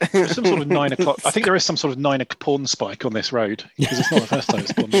There's some sort of 9 o'clock. I think there is some sort of 9 o'clock porn spike on this road because it's not the first time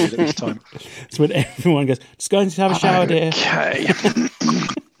it's Bond movie at this time. It's when everyone goes, just go and have a shower, dear. Okay.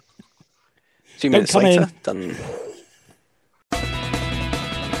 2 minutes come later, in. done.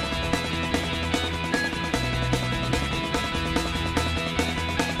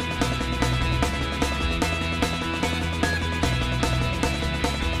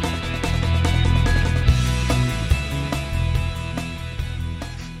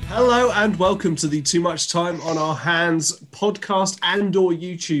 Hello and welcome to the Too Much Time on Our Hands podcast and or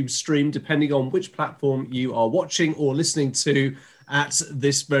YouTube stream, depending on which platform you are watching or listening to at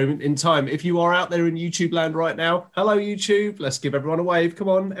this moment in time. If you are out there in YouTube land right now, hello YouTube. Let's give everyone a wave. Come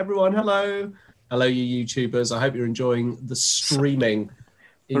on, everyone. Hello. Hello, you YouTubers. I hope you're enjoying the streaming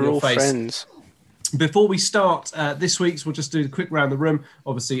in We're your all face. friends. Before we start this week's, we'll just do a quick round the room.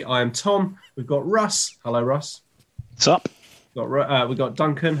 Obviously, I am Tom. We've got Russ. Hello, Russ. What's up? We've got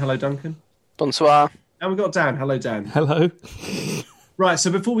Duncan. Hello, Duncan. Bonsoir. And we've got Dan. Hello, Dan. Hello. Right,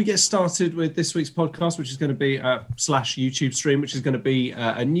 so before we get started with this week's podcast, which is going to be slash YouTube stream, which is going to be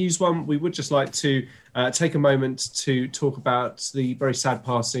a news one, we would just like to take a moment to talk about the very sad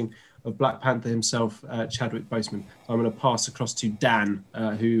passing of Black Panther himself, Chadwick Boseman. I'm going to pass across to Dan,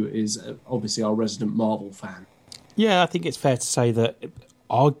 who is obviously our resident Marvel fan. Yeah, I think it's fair to say that,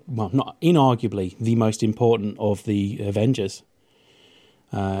 not inarguably, the most important of the Avengers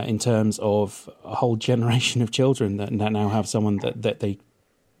in terms of a whole generation of children that now have someone that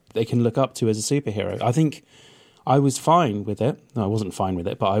they can look up to as a superhero. I think I was fine with it. No, I wasn't fine with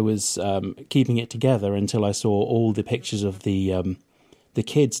it, but I was keeping it together until I saw all the pictures of the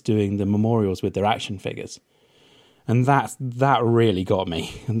kids doing the memorials with their action figures. And that really got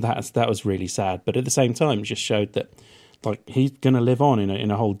me, and that was really sad. But at the same time, it just showed that he's going to live on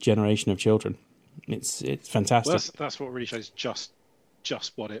in a whole generation of children. It's fantastic. Well, that's what really shows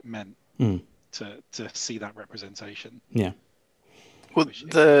just what it meant to see that representation. Yeah. Well,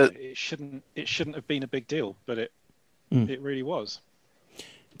 it shouldn't have been a big deal, but it really was.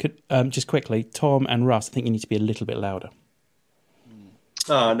 Could just quickly, Tom and Russ, I think you need to be a little bit louder.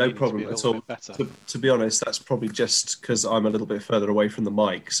 No problem at all. To be honest, that's probably just because I'm a little bit further away from the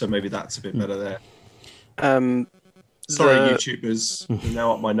mic, so maybe that's a bit better there. Sorry, YouTubers, you're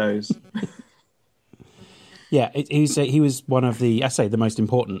now up my nose. Yeah, he was one of the most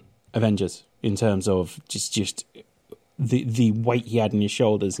important Avengers in terms of just the weight he had on his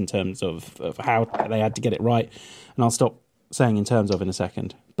shoulders in terms of how they had to get it right. And I'll stop saying in terms of in a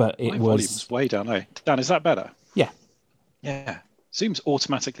second. But My volume's way down low. Dan, is that better? Yeah. Yeah. Zoom's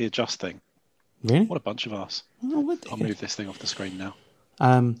automatically adjusting. Really? What a bunch of us. Oh, I'll move this thing off the screen now.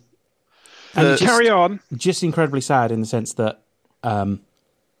 And carry on. Just incredibly sad in the sense that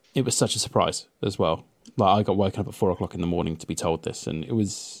it was such a surprise as well. I got woken up at 4 o'clock in the morning to be told this, and it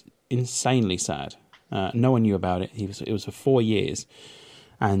was insanely sad. No one knew about it. It was for 4 years,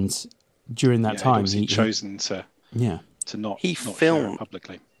 and during that time, he chosen to not share it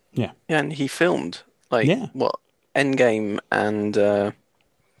publicly. Yeah, and he filmed Endgame and the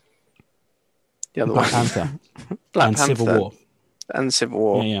other Black one, Panther, Black and Panther. Civil War. And Civil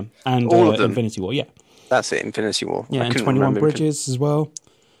War. Yeah. And all of them. Infinity War, yeah. That's it, Infinity War. Yeah, and 21 Bridges as well.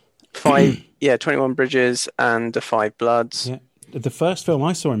 21 Bridges and The Five Bloods. Yeah. The first film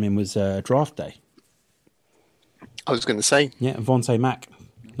I saw him in was Draft Day. I was going to say. Yeah, Vontae Mack,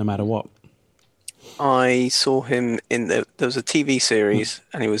 No Matter What. I saw him in there was a TV series,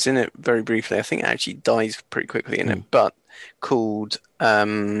 and he was in it very briefly. I think it actually dies pretty quickly in it, but called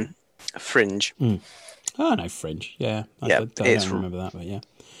Fringe. Oh, no, Fringe. Yeah. I don't remember that, but yeah.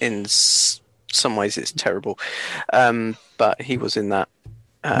 In some ways, it's terrible. But he was in that.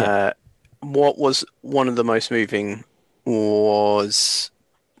 What was one of the most moving was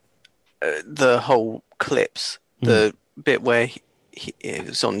the whole clips. The bit where it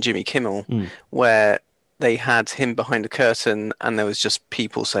was on Jimmy Kimmel, where they had him behind a curtain and there was just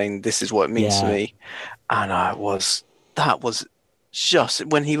people saying, "This is what it means to me." And that was just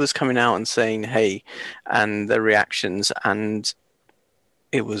when he was coming out and saying, "Hey," and the reactions, and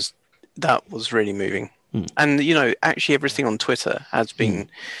that was really moving. And actually everything on Twitter has been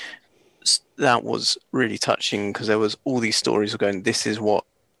that was really touching, because there was all these stories of going, "This is what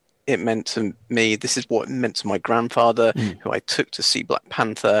it meant to me, this is what it meant to my grandfather, who I took to see Black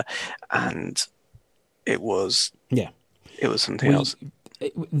Panther," and it was something else.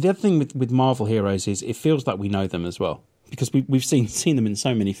 The other thing with Marvel heroes is it feels like we know them as well, because we've seen them in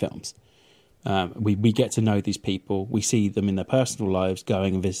so many films. We get to know these people. We see them in their personal lives,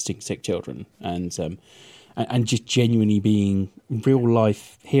 going and visiting sick children, and just genuinely being real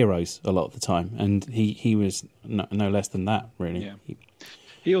life heroes a lot of the time. And he was no less than that, really. Yeah.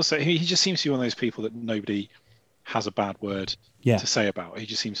 he just seems to be one of those people that nobody has a bad word Yeah. to say about. He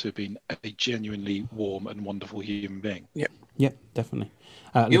just seems to have been a genuinely warm and wonderful human being. Yeah, definitely.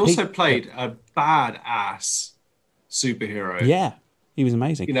 He also played a badass superhero. Yeah, he was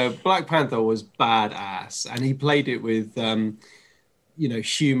amazing. You know, Black Panther was badass, and he played it with,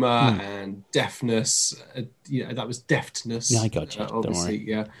 humor and deftness. That was deftness. Yeah, I got you. Obviously,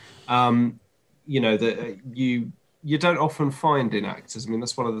 Don't yeah. That you don't often find in actors. I mean,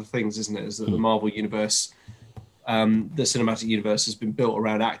 that's one of the things, isn't it? Is that the Marvel universe, the cinematic universe, has been built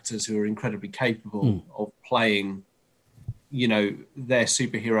around actors who are incredibly capable of playing, their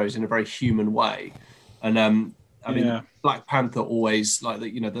superheroes in a very human way. And I mean, Black Panther always, like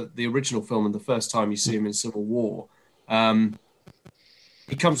the original film, and the first time you see him in Civil War,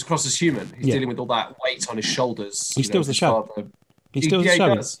 he comes across as human. He's dealing with all that weight on his shoulders. He steals the show. He steals the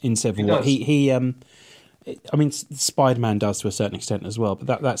show in Civil War. I mean, Spider-Man does to a certain extent as well,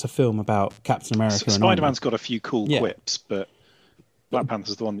 but that's a film about Captain America. And Spider-Man's got a few cool quips, but Black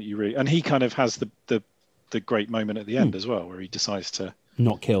Panther's the one that you really... And he kind of has the great moment at the end as well, where he decides to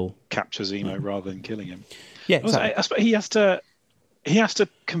not kill, capture Zemo rather than killing him. Yeah, exactly. He has to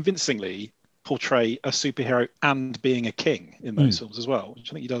convincingly portray a superhero and being a king in those films as well,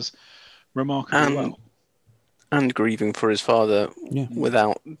 which I think he does remarkably well. And grieving for his father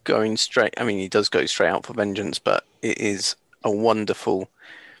without going straight. I mean, he does go straight out for vengeance, but it is a wonderful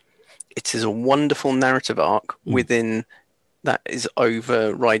narrative arc within that is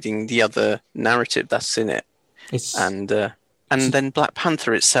overriding the other narrative that's in it. And then Black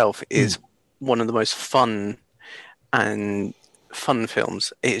Panther itself is one of the most fun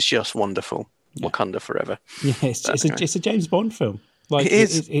films. It's just wonderful. Wakanda forever. Yeah, it's a James Bond film. Like it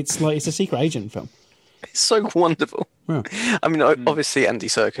is. It's like a secret agent film. It's so wonderful. Yeah. I mean, obviously Andy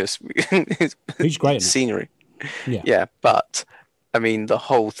Serkis, he's great in it. Scenery. Yeah, but I mean, the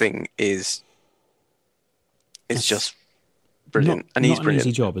whole thing is just brilliant, and he's brilliant. Not an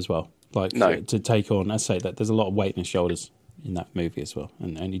easy job as well. Like to take on, I say that there's a lot of weight in his shoulders in that movie as well,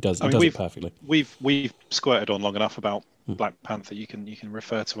 and he does it perfectly. We've squirted on long enough about Black Panther. You can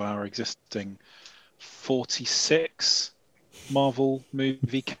refer to our existing 46 Marvel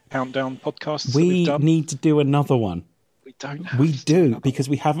movie countdown podcasts. We need to do another one. We don't have we to do because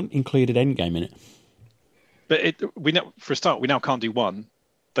we haven't included Endgame in it. But we now can't do one.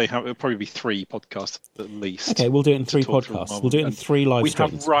 It'll probably be 3 podcasts at least. Okay, we'll do it in 3 podcasts. We'll do it in 3 live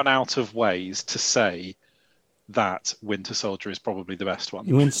streams. We have run out of ways to say that Winter Soldier is probably the best one.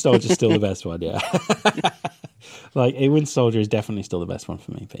 Winter Soldier is still the best one, yeah. Like Winter Soldier is definitely still the best one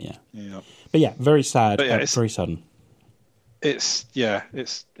for me, but yeah. Very sad, very sudden. It's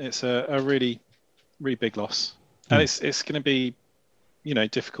a really, really big loss, and it's going to be,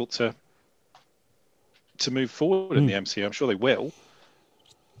 difficult to move forward in the MCU. I'm sure they will,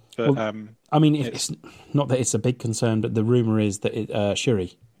 but I mean, it's not that it's a big concern, but the rumor is that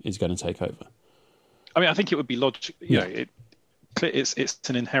Shuri is going to take over. I mean, I think it would be logical. It's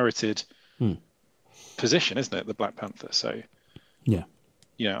an inherited position, isn't it? The Black Panther. So it'll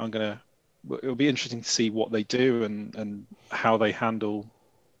be interesting to see what they do and how they handle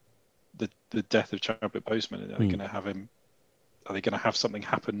the death of Chadwick Boseman. Are they going to have him? Are they going to have something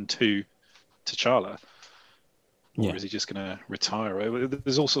happen to T'Challa, or is he just going to retire?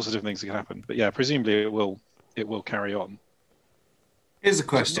 There's all sorts of different things that can happen. But presumably it will carry on. Here's a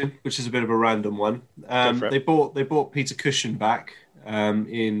question, which is a bit of a random one. They bought Peter Cushing back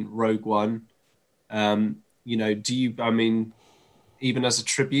in Rogue One. Even as a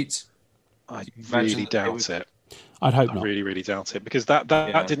tribute? I really doubt it. I'd hope not. I really, really doubt it, because that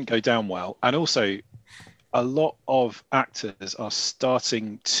didn't go down well. And also, a lot of actors are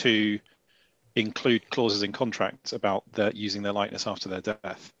starting to include clauses in contracts about using their likeness after their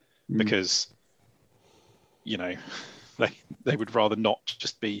death, because, they would rather not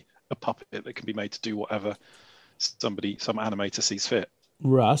just be a puppet that can be made to do whatever some animator sees fit.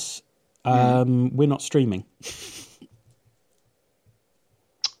 Russ, we're not streaming.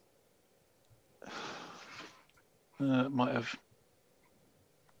 Might have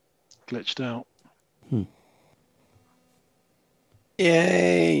glitched out.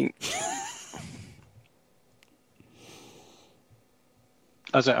 Yay!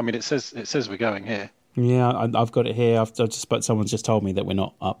 It says we're going here. Yeah, I've got it here. But someone's just told me that we're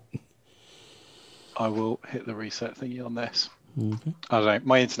not up. I will hit the reset thingy on this. Okay. I don't know.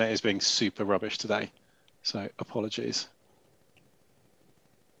 My internet is being super rubbish today, so apologies.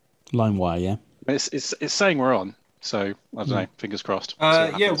 LimeWire, yeah. It's saying we're on, so I don't know. Fingers crossed.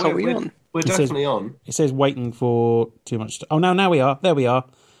 We're definitely on. It says waiting for too much. Oh, now we are. There we are.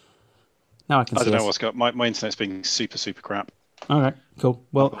 Now I can see. I don't know what's going on. My internet's being super, super crap. Okay, cool.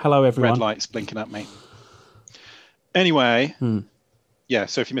 Well, hello everyone. Red lights blinking at me. Anyway, yeah.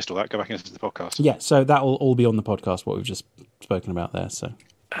 So if you missed all that, go back and listen to the podcast. Yeah, so that will all be on the podcast. What we've just spoken about there. So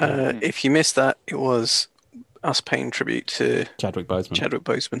If you missed that, it was us paying tribute to Chadwick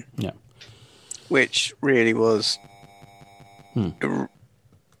Boseman. Yeah. Which really was. I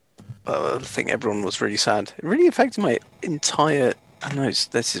think everyone was really sad. It really affected my entire. I know this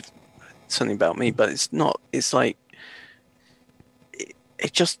is something about me, but it's not. It's like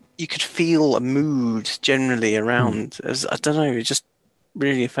it just you could feel a mood generally around. As I don't know, it just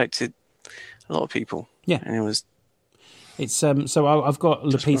really affected a lot of people. Yeah, and it was. It's so I've got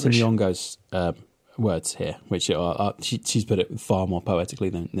Lupita rubbish. Nyong'o's words here, which she's put it far more poetically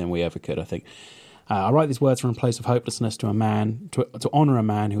than we ever could, I think. I write these words from a place of hopelessness to honour a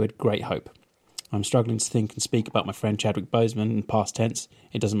man who had great hope. I'm struggling to think and speak about my friend Chadwick Boseman in past tense.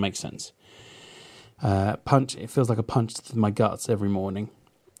 It doesn't make sense. It feels like a punch to my guts every morning.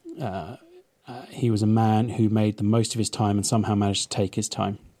 He was a man who made the most of his time and somehow managed to take his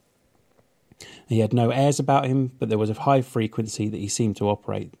time. He had no airs about him, but there was a high frequency that he seemed to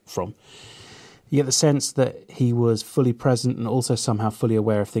operate from. You get the sense that he was fully present and also somehow fully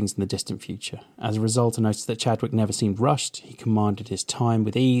aware of things in the distant future. As a result, I noticed that Chadwick never seemed rushed. He commanded his time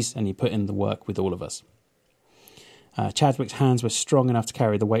with ease, and he put in the work with all of us. Chadwick's hands were strong enough to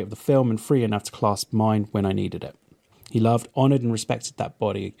carry the weight of the film and free enough to clasp mine when I needed it. He loved, honoured and respected that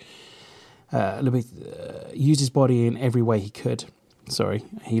body. Used his body in every way he could.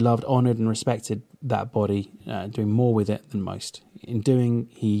 He loved, honoured and respected that body, doing more with it than most. In doing,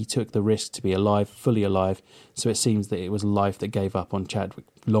 he took the risk to be alive, fully alive, so it seems that it was life that gave up on Chadwick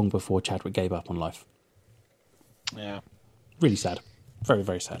long before Chadwick gave up on life. Yeah. Really sad. Very,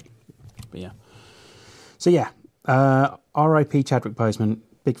 very sad. But yeah. So yeah, R.I.P. Chadwick Boseman.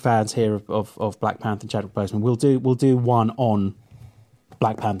 Big fans here of Black Panther and Chadwick Boseman. We'll do one on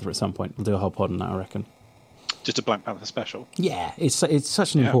Black Panther at some point. We'll do a whole pod on that, I reckon. Just a Black Panther special. Yeah, it's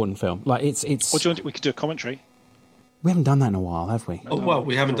such an important film. Like it's. What do you want? We could do a commentary. We haven't done that in a while, have we? Oh well,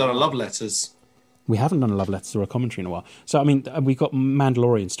 we haven't done a love letters. We haven't done a love letters or a commentary in a while. So I mean, we've got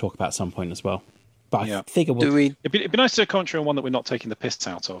Mandalorian to talk about at some point as well. But I figure we'll. It'd be nice to do a commentary on one that we're not taking the piss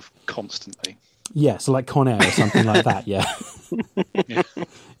out of constantly. Yeah, so like Con Air or something like that. Yeah.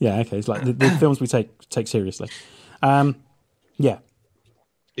 Yeah. Okay. It's like the films we take seriously. Yeah.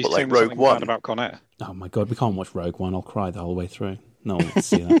 Is like Rogue One bad about Con Air? Oh my God, we can't watch Rogue One. I'll cry the whole way through. No one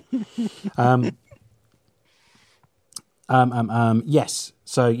wants to see that. Yes.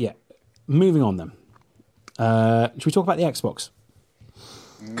 So yeah, moving on then. Should we talk about the Xbox?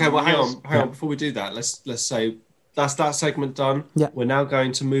 Okay, well, hang on. Before we do that, let's say that's that segment done. Yeah. We're now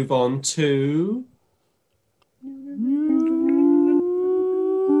going to move on to.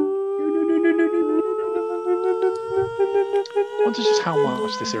 I wonder just how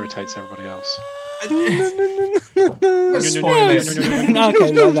much this irritates everybody else. Spoilers. Okay,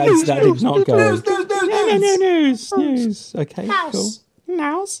 that did not go. News. Okay, cool.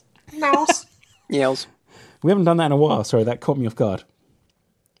 Nows. Yells. We haven't done that in a while. Sorry, that caught me off guard.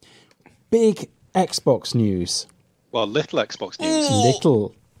 Big Xbox news. Well, little Xbox news.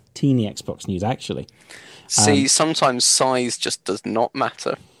 Little teeny Xbox news, actually. See, sometimes size just does not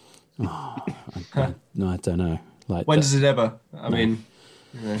matter. No, I don't know. Like, When does it ever? I mean,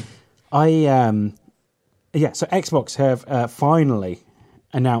 so Xbox have finally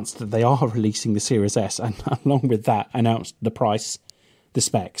announced that they are releasing the Series S, and along with that, announced the price, the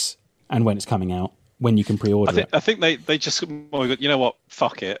specs, and when it's coming out, when you can pre-order it. I think they just, you know what?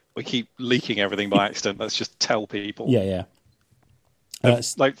 Fuck it. We keep leaking everything by accident. Let's just tell people. Yeah.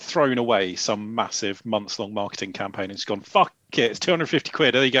 Like thrown away some massive months-long marketing campaign and just gone, fuck it, it's 250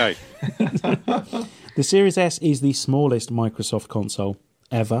 quid. There you go. The Series S is the smallest Microsoft console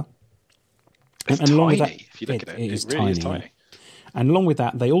ever. It's and along tiny. with that, If you look at it, it it really is tiny. Yeah. And along with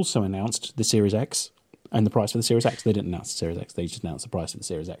that, they also announced the Series X and the price for the Series X. They didn't announce the Series X. They just announced the price for the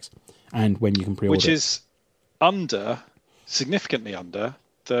Series X and when you can pre-order Which is significantly under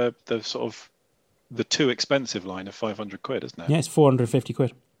the sort of the too expensive line of 500 quid, isn't it? Yeah, it's 450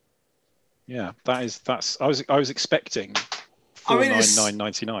 quid. Yeah, that's. I was expecting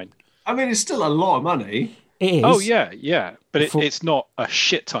 499.99. I mean, it's still a lot of money. It is. Oh yeah, but it's not a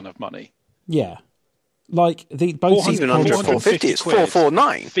shit ton of money. Yeah, like both Even under 450, it's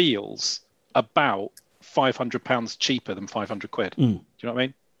 449. Feels about £500 cheaper than 500 quid. Do you know what I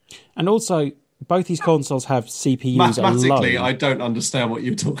mean? And also, both these consoles have CPUs Mathematically, alone. I don't understand what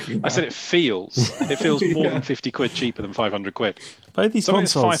you're talking about. I said it feels more than 50 quid cheaper than 500 quid. Both these Something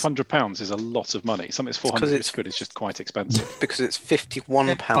that's consoles. £500 is a lot of money. Something that's 400 quid is just quite expensive. Because it's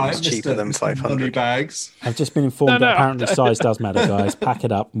 £51 cheaper than Money 500. bags. I've just been informed No, that apparently size does matter, guys. Pack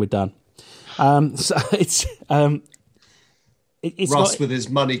it up. We're done. So it's Russ not, with his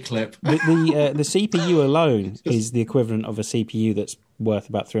money clip. the CPU alone is the equivalent of a CPU that's worth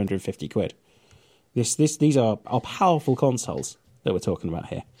about 350 quid. These are powerful consoles that we're talking about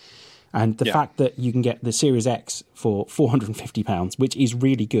here. And the fact that you can get the Series X for £450, which is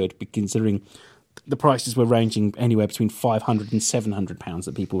really good, considering the prices were ranging anywhere between £500 and £700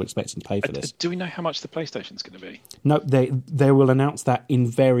 that people were expecting to pay for this. Do we know how much the PlayStation's going to be? No, they will announce that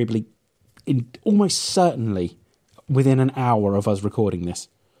invariably, almost certainly, within an hour of us recording this.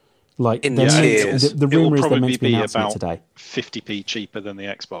 Like In the tiers. rumour is they're meant probably to be be announcing it about today. 50p cheaper than the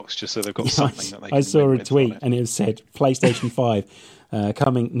Xbox, just so they've got something that they can I saw win a with tweet on it. and it said PlayStation 5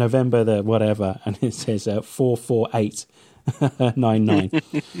 coming November the whatever, and it says 44899.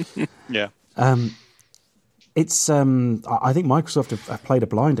 Yeah. It's I think Microsoft have played a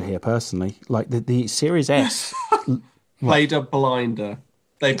blinder here personally. Like the Series S. Played a blinder.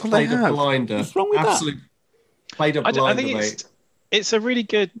 They played a have. blinder. What's wrong with that? Absolutely. Played a blinder, I think mate. it's a really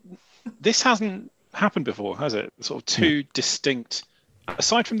good. This hasn't happened before, has it? Sort of two distinct.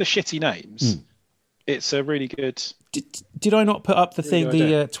 Aside from the shitty names, it's a really good. Did I not put up the Really good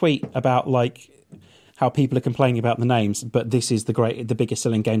idea. tweet about like how people are complaining about the names, but this is the biggest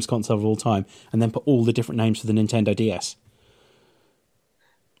selling games console of all time, and then put all the different names for the Nintendo DS?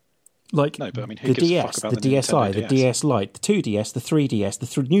 Like No, but I mean, who the gives a DS, fuck about the the DSi, Nintendo the DS? DS Lite, the 2DS, the 3DS,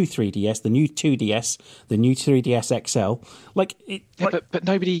 the new 3DS, the new 2DS, the new 3DS XL. Like, But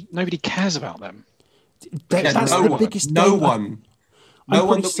nobody cares about them. that's no the one. biggest. No thing. one. I'm No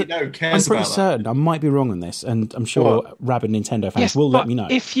one pretty that we know I'm cares pretty about that. certain. I might be wrong on this, and I'm sure rabid Nintendo fans will but let me know.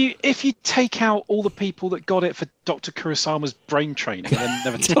 If you take out all the people that got it for Dr. Kurosawa's brain training and then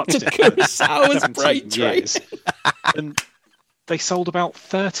never touched it for Kurosawa's 17 brain years, and they sold about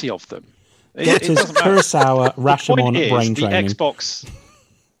 30 of them. It Dr. doesn't matter. Kurosawa, The point Rashomon, is, brain the training.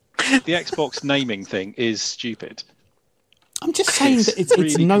 the Xbox naming thing is stupid. I'm just saying that it's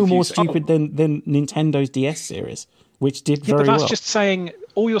really no more confusing. stupid than Nintendo's DS series, which did Yeah, very but that's well. just saying.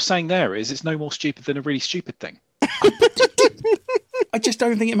 All you're saying there is it's no more stupid than a really stupid thing. I just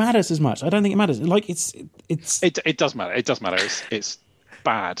don't think it matters as much. I don't think it matters. Like it's It does matter. It does matter. It's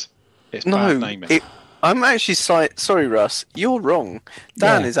bad. It's No, bad naming. I'm actually sorry, Russ. You're wrong.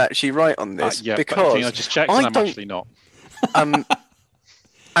 Dan Yeah. is actually right on this Yeah, but because I just checked I and I'm don't actually not.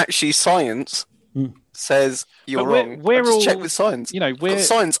 actually science says you're But wrong. we're I just all, checked with science. You know, I've got we're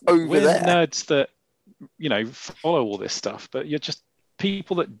science over we're there. nerds that follow all this stuff, but you're just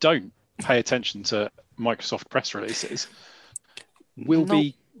people that don't pay attention to Microsoft press releases will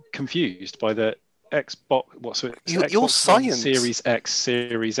be confused by the Xbox. What's it? Your Xbox One science. Series X,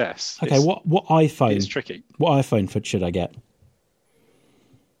 Series S. okay. It's What iPhone? tricky. What iPhone should I get?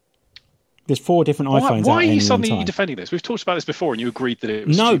 There's 4 different iPhones. Why out are at you any one suddenly time. defending this? We've talked about this before, and you agreed that it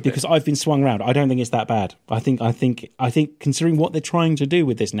was No, stupid. because I've been swung around. I don't think it's that bad. I think considering what they're trying to do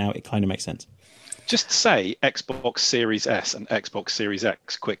with this now, it kind of makes sense. Just say Xbox Series S and Xbox Series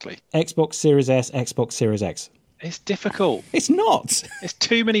X quickly. Xbox Series S, Xbox Series X. It's difficult. It's not. It's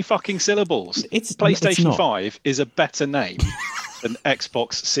too many fucking syllables. It's PlayStation not. 5 is a better name than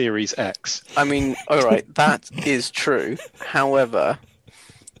Xbox Series X. I mean, all right, that is true. However,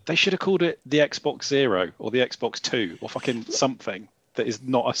 They should have called it the Xbox Zero or the Xbox 2 or fucking something that is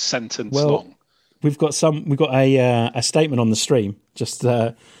not a sentence Well, long. We've got a statement on the stream. Just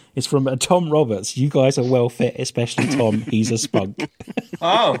it's from Tom Roberts. You guys are well fit, especially Tom. He's a spunk.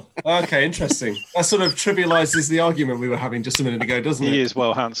 Oh, okay, interesting. That sort of trivializes the argument we were having just a minute ago, doesn't it? He is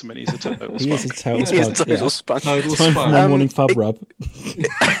well handsome and he's a total He is a spunk. total he is spunk. total Yeah. spunk. Total Time for spunk. my morning pub rub.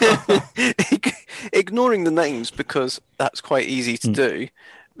 Ignoring the names because that's quite easy to do.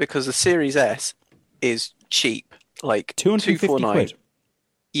 Because the Series S is cheap, like 250 $249. quid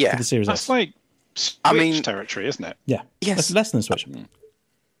Yeah, for the Series That's S. like Switch I mean- territory, isn't it? Yeah. Yes. That's less than a Switch.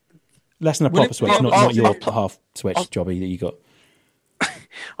 Less than a Will proper it- Switch, I'll- not your I'll- half Switch jobby that you got.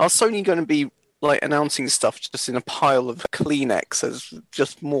 are Sony going to be like announcing stuff just in a pile of Kleenex as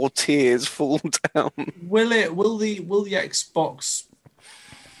just more tears fall down? Will the Xbox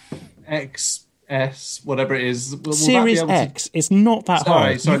XS, whatever it is, will Series that be able X. It's not that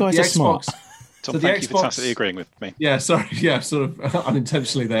hard. Sorry, you guys the are smart. Xbox. Tom, So the thank you for Xbox- tacitly agreeing with me. Yeah, sorry, yeah, sort of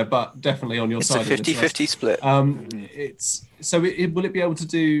unintentionally there, but definitely on your It's side. a of this, Russ. 50-50 split. It's so will it be able to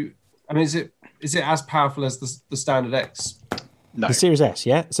do? I mean, is it as powerful as the standard X No. The Series S,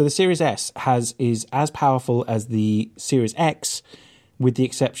 yeah. So the Series S is as powerful as the Series X, with the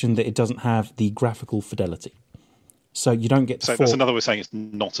exception that it doesn't have the graphical fidelity. So you don't get. So that's another way of saying it's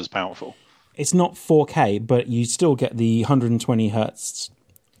not as powerful. It's not 4K, but you still get the 120 hertz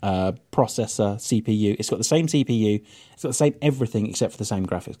processor CPU. It's got the same CPU. It's got the same everything except for the same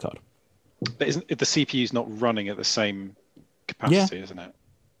graphics card. But isn't the CPU's not running at the same capacity, isn't it?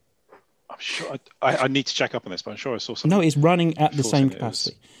 I'm sure. I need to check up on this, but I'm sure I saw something. No, it's running at the before same saying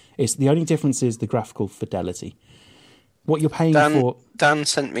capacity. It's the only difference is the graphical fidelity. What you're paying for. Dan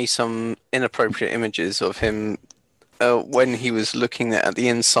sent me some inappropriate images of him when he was looking at the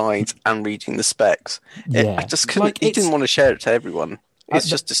inside and reading the specs. Yeah. I just couldn't. He didn't want to share it to everyone. It's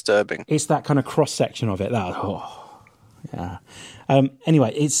just disturbing. It's that kind of cross section of it. Yeah.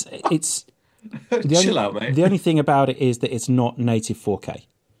 Anyway, it's Chill out, mate. The only thing about it is that it's not native 4K.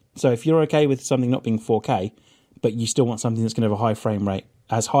 So if you're okay with something not being 4K, but you still want something that's going to have a high frame rate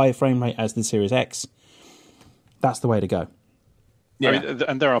as the Series X, that's the way to go. Yeah. I mean,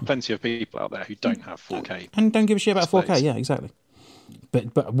 and there are plenty of people out there who don't have 4K. And don't give a shit about displays. 4K. Yeah, exactly.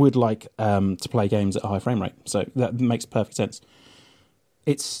 But would like to play games at a high frame rate. So that makes perfect sense.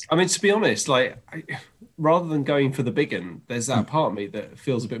 I mean, to be honest, rather than going for the big one, there's that part of me that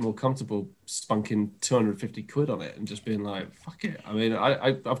feels a bit more comfortable spunking 250 quid on it and just being like, fuck it. I mean,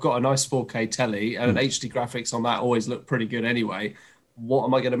 I've got a nice 4K telly and an HD graphics on that always look pretty good anyway. What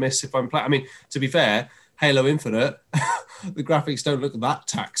am I going to miss if I'm playing? I mean, to be fair, Halo Infinite, the graphics don't look that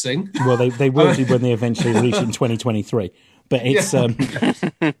taxing. Well, they will do when they eventually release it in 2023. But it's on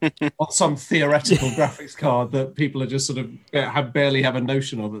some theoretical graphics card that people are just sort of barely have a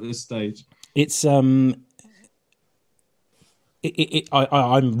notion of at this stage. It's I'm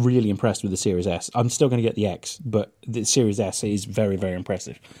really impressed with the Series S. I'm still going to get the X, but the Series S is very, very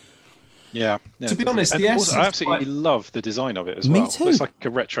impressive. Yeah. To be honest, and the S also, I absolutely love the design of it as Me well. too. It looks like a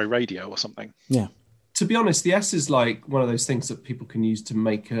retro radio or something. Yeah. To be honest, the S is like one of those things that people can use to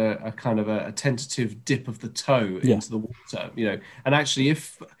make a kind of a tentative dip of the toe into the water, And actually,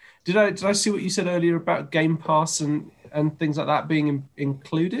 did I see what you said earlier about Game Pass and things like that being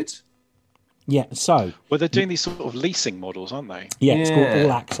included? Yeah. So. Well, they're doing these sort of leasing models, aren't they? Yeah, it's called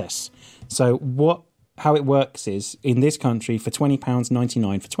All Access. So how it works is in this country for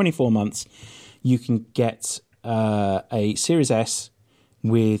 £20.99 for 24 months, you can get a Series S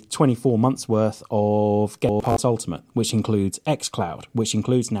with 24 months worth of Game Pass Ultimate, which includes xCloud, which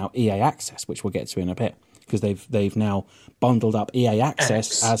includes now EA Access, which we'll get to in a bit, because they've now bundled up EA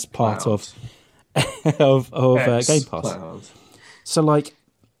Access as part of Game Pass. So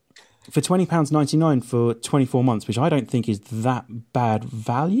for £20.99 for 24 months, which I don't think is that bad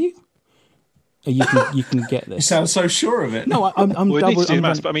value, you can get this. You sound so sure of it. No, I'm Well, it needs to do the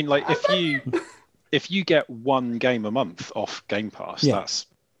maths, double. but I mean, if you get one game a month off Game Pass, that's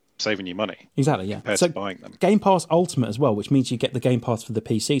saving you money. Exactly, yeah. Compared to buying them. Game Pass Ultimate as well, which means you get the Game Pass for the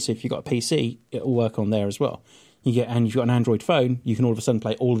PC. So if you've got a PC, it'll work on there as well. And if you've got an Android phone, you can all of a sudden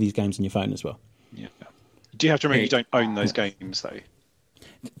play all of these games on your phone as well. Yeah. Do you have to remember you don't own those games though?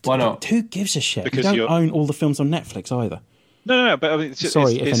 Why not? Who gives a shit? Because you don't own all the films on Netflix either. No. But I mean,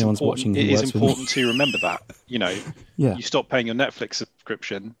 Sorry if anyone's important. watching. It who is works with me. important to remember that. You stop paying your Netflix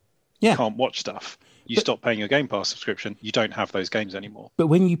subscription, you can't watch stuff. You stop paying your Game Pass subscription, you don't have those games anymore. But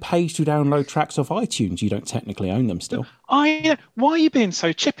when you pay to download tracks off iTunes, you don't technically own them still. Why are you being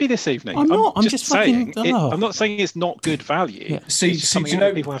so chippy this evening? I'm not. I'm just saying. fucking. I'm not saying it's not good value. Yeah. It's just something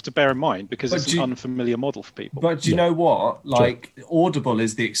that people have to bear in mind because it's an unfamiliar model for people. But do you know what? Audible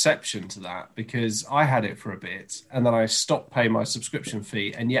is the exception to that, because I had it for a bit and then I stopped paying my subscription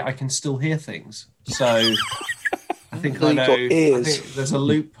fee, and yet I can still hear things. So I think I know. I think there's a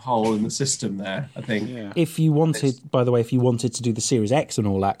loophole in the system there. I think. Yeah. If you wanted, by the way, to do the Series X and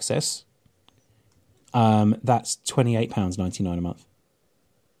All Access, that's £28.99 a month,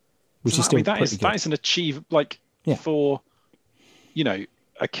 which is still pretty good. That is an achievement, for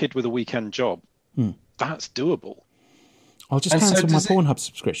a kid with a weekend job. That's doable. I'll just cancel my Pornhub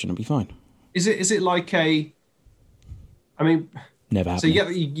subscription and be fine. Is it like a? I mean, never happened. So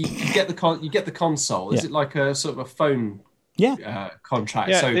you get the console. Is it like a sort of a phone? Contract.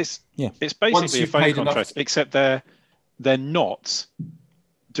 Yeah, so it's basically a phone contract, except they're not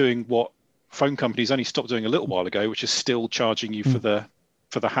doing what phone companies only stopped doing a little while ago, which is still charging you for the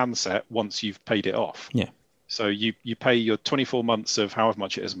handset once you've paid it off. Yeah. So you pay your 24 months of however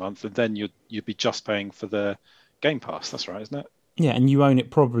much it is a month, and then you'd be just paying for the Game Pass. That's right, isn't it? Yeah, and you own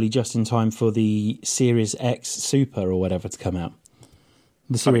it probably just in time for the Series X Super or whatever to come out.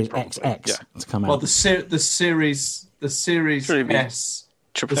 The Series XX to come out. Well, the Series S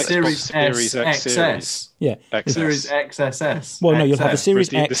Triple The X. Series Series S, X XS. Yeah. XS. Series XSS. Well, no, you'll have the XS. Series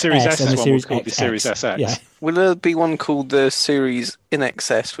The X, Series S and the one Series will be called the XX. Series SX. Yeah. Will there be one called the Series in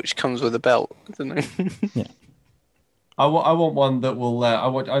Excess, which comes with a belt? I don't know. I want one that will.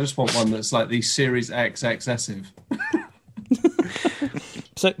 I just want one that's like the Series X excessive.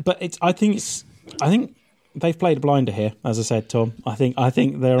 So, but I think they've played a blinder here, as I said, Tom. I think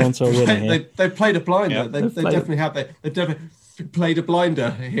they're onto a winner here. They played a blinder. Yeah. They played- definitely have. They definitely played a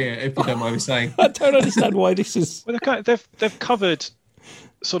blinder here. If you don't mind me saying. I don't understand why this is. Well, they've covered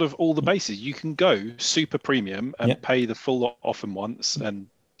sort of all the bases. You can go super premium and Yep. pay the full lot off and once and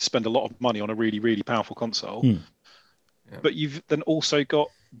spend a lot of money on a really, really powerful console. Hmm. But you've then also got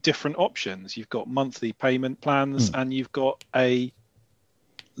different options. You've got monthly payment plans and you've got a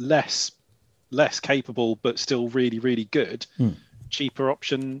less capable but still really, really good, cheaper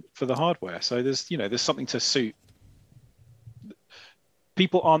option for the hardware. So there's something to suit.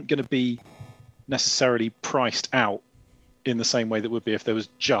 People aren't going to be necessarily priced out in the same way that would be if there was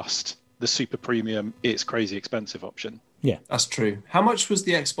just the super premium, it's crazy expensive option. Yeah. That's true. How much was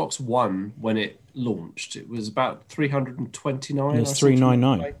the Xbox One when it launched? It was about 329. It's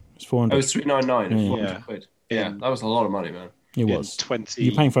 399. It's 400. Oh, it was 399. Yeah. 400 quid. Yeah, that was a lot of money, man. It In was.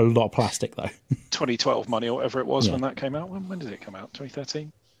 You're paying for a lot of plastic, though. 2012 money or whatever it was Yeah. when that came out. When did it come out?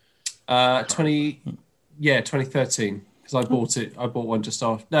 2013? 2013. Because I bought it. I bought one just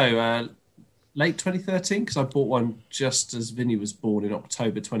after. No, late 2013. Because I bought one just as Vinny was born in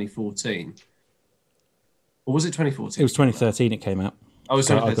October 2014. Or was it 2014? It was 2013 it came out. Oh, it was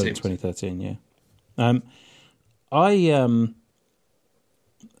I got it 2013. in 2013, yeah.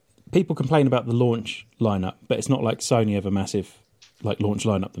 People complain about the launch lineup, but it's not like Sony have a massive launch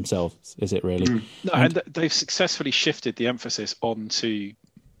lineup themselves, is it really? No, and they've successfully shifted the emphasis onto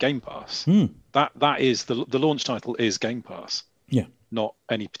Game Pass. That is the launch title is Game Pass, Yeah. not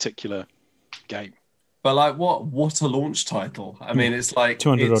any particular game. But like, what a launch title! I mean, it's like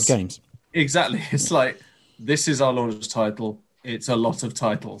 200 odd it's- games. Exactly. It's like, this is our launch title. It's a lot of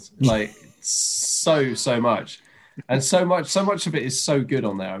titles. Like so much. And so much of it is so good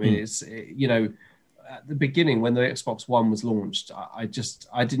on there. I mean, at the beginning when the Xbox One was launched, I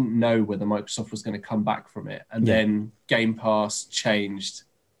didn't know whether Microsoft was going to come back from it. And then Game Pass changed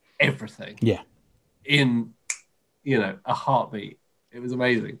everything Yeah. in, a heartbeat. It was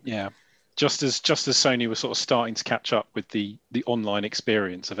amazing. Yeah. Just as Sony was sort of starting to catch up with the online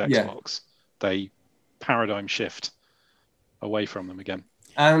experience of Xbox, they paradigm shift away from them again.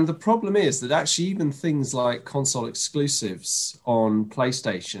 And the problem is that actually even things like console exclusives on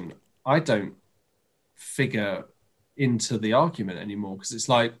PlayStation, I don't figure into the argument anymore because it's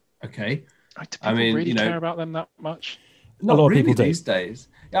like, okay, Do people really care about them that much? not lot of really people do. these days.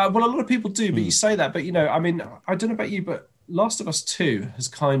 Yeah, well, a lot of people do, but you say that, but I mean, I don't know about you, but Last of Us 2 has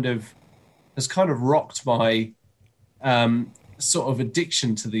kind of rocked my sort of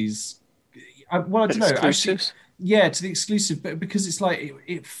addiction to these. I don't know. Actually, Exclusives? yeah, to the exclusive, but because it's like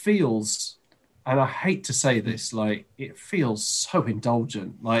it feels, and I hate to say this, like it feels so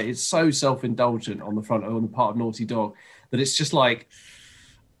indulgent, like it's so self-indulgent on the part of Naughty Dog that it's just like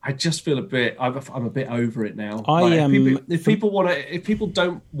I just feel a bit. I'm a bit over it now. If people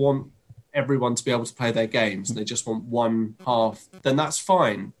don't want everyone to be able to play their games and they just want one half, then that's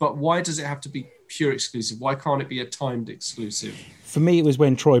fine. But why does it have to be pure exclusive? Why can't it be a timed exclusive? For me, it was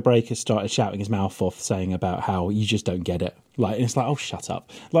when Troy Breaker started shouting his mouth off, saying about how you just don't get it. And it's like, oh, shut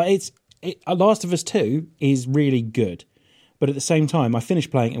up. Last of Us 2 is really good. But at the same time, I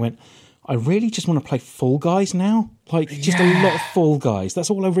finished playing it and went, I really just want to play Fall Guys now. Just a lot of Fall Guys. That's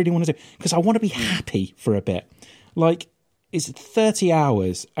all I really want to do. Because I want to be happy for a bit. It's 30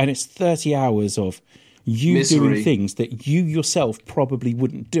 hours, and it's 30 hours of you Misery. doing things that you yourself probably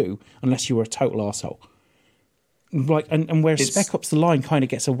wouldn't do unless you were a total arsehole. And where Spec Ops The Line kind of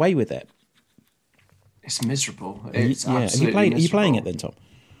gets away with it. It's miserable. It's Are absolutely you playing it miserable. then, Tom?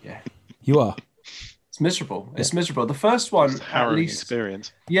 Yeah. You are? It's miserable. It's miserable. The first one, at Harrowing least,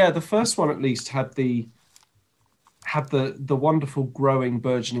 experience. yeah, the first one at least had the wonderful growing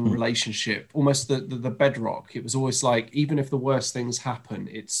burgeoning relationship, almost the bedrock. It was always like, even if the worst things happen,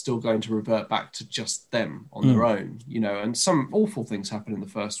 it's still going to revert back to just them on their own, and some awful things happen in the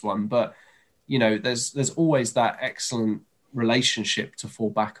first one, but there's always that excellent relationship to fall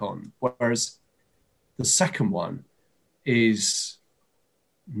back on, whereas the second one is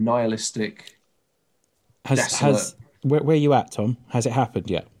nihilistic. Where are you at, Tom? Has it happened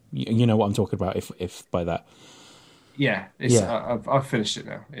yet? You know what I'm talking about, if by that. Yeah, I've finished it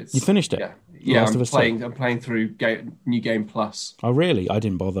now. You finished it? Yeah. Last of I'm Us 2? playing through New Game Plus. Oh, really? I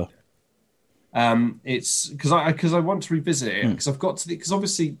didn't bother. It's because I want to revisit it because I've got to because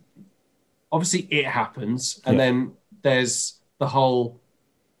obviously it happens, and then there's the whole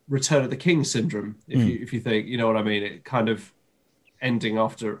Return of the King syndrome. If you think, you know what I mean, it kind of ending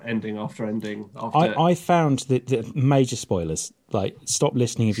after ending after ending. I found that the major spoilers. Like, stop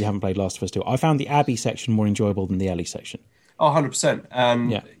listening if you haven't played Last of Us 2. I found the Abby section more enjoyable than the Ellie section. Oh,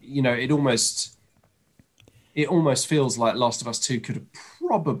 100%. You know, it almost feels like Last of Us 2 could have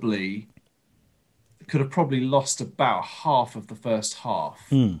probably lost about half of the first half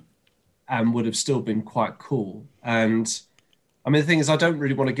and would have still been quite cool. And I mean, the thing is, I don't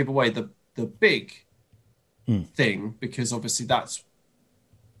really want to give away the big thing, because obviously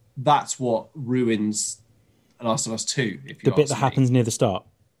that's what ruins Last of Us 2. The bit that happens near the start.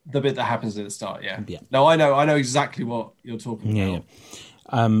 The bit that happens near the start, yeah. No, I know exactly what you're talking about.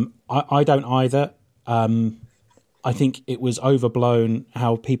 I don't either. I think it was overblown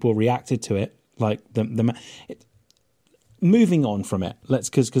how people reacted to it. Like moving on from it.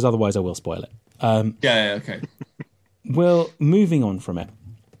 Because otherwise I will spoil it. Okay. Well, moving on from it.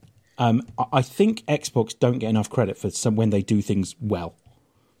 I think Xbox don't get enough credit for when they do things well.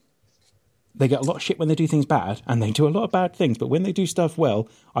 They get a lot of shit when they do things bad, and they do a lot of bad things. But when they do stuff well,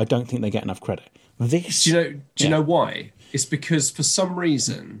 I don't think they get enough credit. Do you know why? It's because for some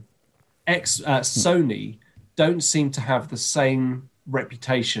reason, Sony don't seem to have the same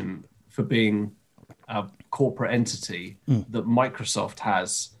reputation for being a corporate entity that Microsoft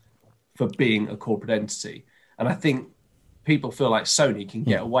has for being a corporate entity. And I think people feel like Sony can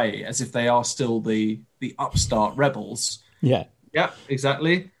get away as if they are still the upstart rebels. Yeah,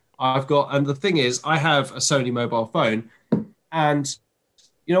 exactly. And the thing is, I have a Sony mobile phone, and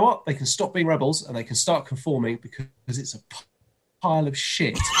you know what? They can stop being rebels and they can start conforming, because it's a pile of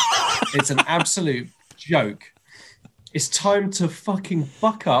shit. It's an absolute joke. It's time to fucking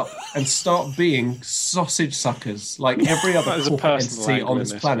buck up and start being sausage suckers like every other corporate entity on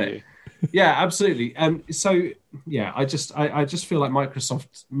this planet. Yeah, absolutely. And so, yeah, I just feel like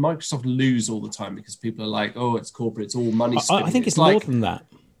Microsoft lose all the time because people are like, oh, it's corporate, it's all money spinning. I think it's more than that.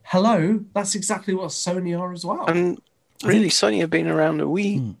 Hello, that's exactly what Sony are as well. Really, Sony have been around a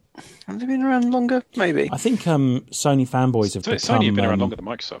wee. Have they been around longer? Maybe. I think Sony fanboys have become... Sony have been around longer than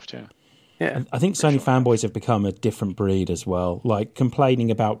Microsoft, yeah. I think Sony fanboys have become a different breed as well. Like,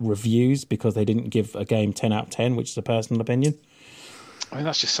 complaining about reviews because they didn't give a game 10 out of 10, which is a personal opinion. I mean,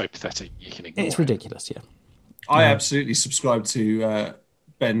 that's just so pathetic. You can ignore It's ridiculous, yeah. I absolutely subscribe to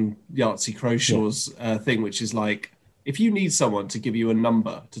Ben Yahtzee Crowshaw's thing, which is like, if you need someone to give you a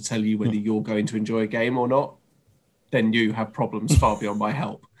number to tell you whether you're going to enjoy a game or not, then you have problems far beyond my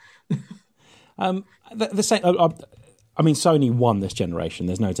help. The same. I mean, Sony won this generation.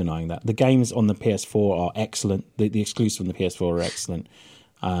 There's no denying that. The games on the PS4 are excellent. The exclusives on the PS4 are excellent.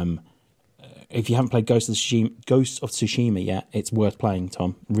 If you haven't played Ghost of Tsushima yet, it's worth playing,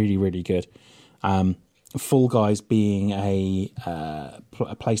 Tom. Really, really good. Fall Guys being a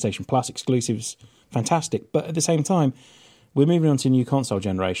PlayStation Plus exclusives, fantastic. But at the same time, we're moving on to a new console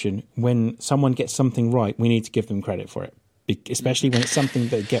generation. When someone gets something right, we need to give them credit for it, especially when it's something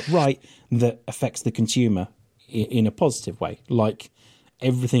they get right that affects the consumer in a positive way, like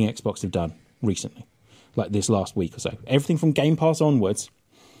everything Xbox have done recently, like this last week or so. Everything from Game Pass onwards.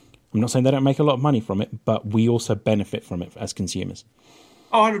 I'm not saying they don't make a lot of money from it, but we also benefit from it as consumers.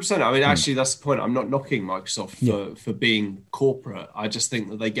 Oh, 100%. I mean, actually, that's the point. I'm not knocking Microsoft for being corporate. I just think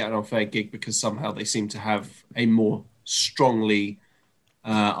that they get an unfair gig because somehow they seem to have a more strongly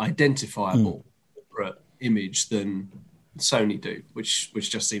identifiable corporate image than Sony do, which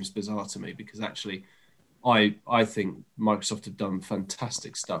just seems bizarre to me, because actually I think Microsoft have done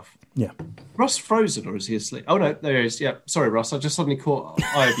fantastic stuff. Yeah. Russ frozen, or is he asleep? Oh, no, there he is. Yeah, sorry, Russ. I just suddenly caught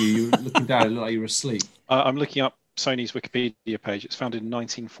eye of you. You were looking down. It looked like you were asleep. I'm looking up Sony's Wikipedia page. It's founded in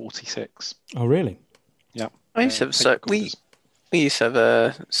 1946. Oh, really? Yeah. I used to have we used to have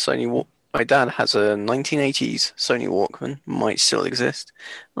a Sony. My dad has a 1980s Sony Walkman. Might still exist.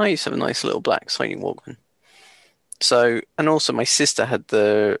 I used to have a nice little black Sony Walkman. So, and also my sister had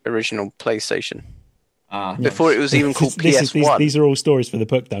the original PlayStation. Before it was even called PS1. These are all stories for the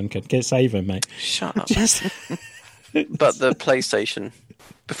book, Duncan. Save them, mate. Shut up. But the PlayStation,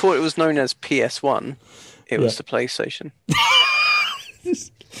 before it was known as PS1, it was the PlayStation.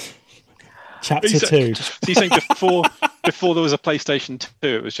 Chapter 2. So you're saying before there was a PlayStation 2,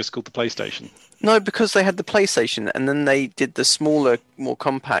 it was just called the PlayStation? No, because they had the PlayStation, and then they did the smaller, more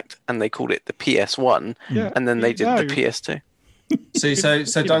compact, and they called it the PS1, and then they did the PS2. So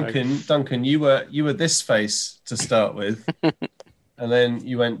Duncan, you were this face to start with, and then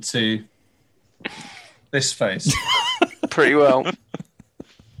you went to this face. Pretty well.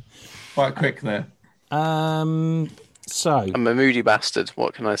 quite quick there. So I'm a moody bastard.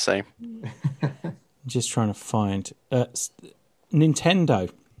 What can I say? just trying to find Nintendo.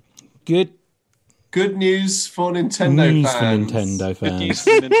 Good news for Nintendo news fans. for Nintendo Good news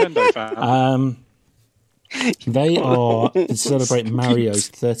fans. for Nintendo fans. They are to celebrate Mario's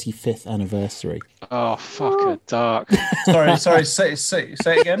 35th anniversary. Oh, fucker, dark. Sorry. Say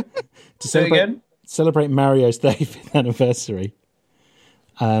it again. To Say it again. celebrate Mario's 35th anniversary,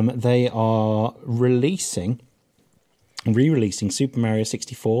 they are re-releasing Super Mario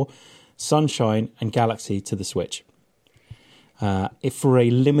 64, Sunshine, and Galaxy to the Switch. If for a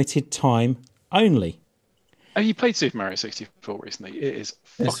limited time only. Have you played Super Mario 64 recently? It is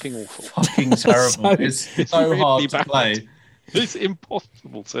fucking awful. Fucking terrible. It's so really hard to bad. play. It's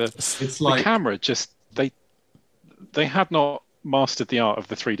impossible to. It's like The camera just they had not mastered the art of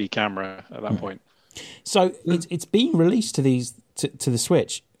the 3D camera at that point. So it's being released to the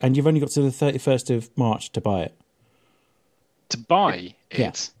Switch, and you've only got to the 31st of March to buy it. To buy it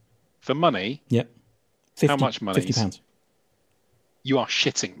Yeah. for money, Yep. How much money? £50. you are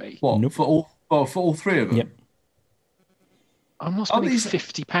shitting me. what Nope. for all three of them. Yep. I'm not spending these-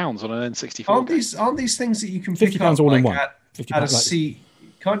 £50 on an N64. Aren't these things that you can £50 pick up all in like, one. at £50 a like- seat?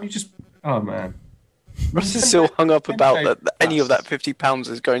 Can't you just? Oh man. Russ is still hung up about Nintendo- that any of that £50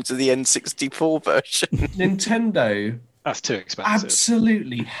 is going to the N64 version. Nintendo That's too expensive.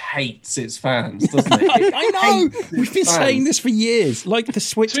 absolutely hates its fans, doesn't it? I know. Hates We've been its saying fans. this for years. Like the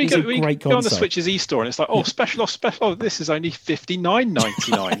Switch So is a we great go on the console. Switch's e-store and it's like, oh, special off. Oh, this is only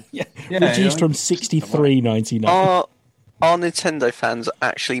 $59.99. Yeah. Yeah, Reduced yeah. from $63.99. Are Nintendo fans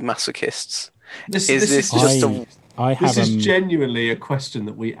actually masochists? This Is this just a... I have This is genuinely a question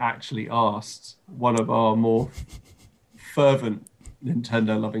that we actually asked one of our more fervent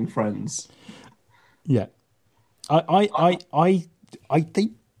Nintendo-loving friends. yeah. I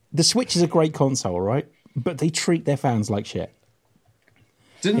think the Switch is a great console, right? But they treat their fans like shit.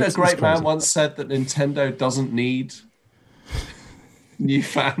 Didn't It's a great man crazy. once said that Nintendo doesn't need new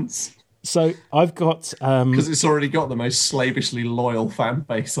fans So I've got because it's already got the most slavishly loyal fan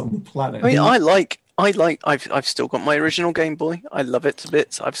base on the planet? I mean, I've still got my original Game Boy. I love it to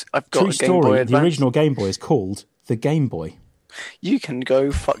bits. I've got true a Game Boy story. The Advance. original Game Boy is called the Game Boy. You can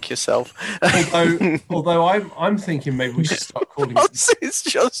go fuck yourself. although I'm thinking maybe we should start calling it. Russ is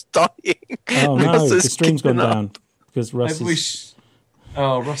just dying. Oh no, Russ the is stream's gone giving up. down because Russ Maybe we is.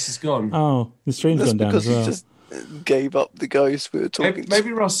 Oh, Russ is gone. Oh, the stream's That's gone down because as well. he just gave up the ghost we were talking.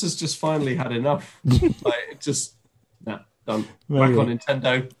 Maybe Russ has just finally had enough. Like, just done. Maybe. Back on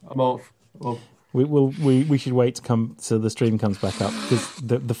Nintendo. I'm off. We should wait to come till the stream comes back up because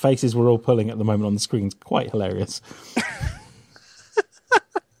the faces we're all pulling at the moment on the screen is quite hilarious.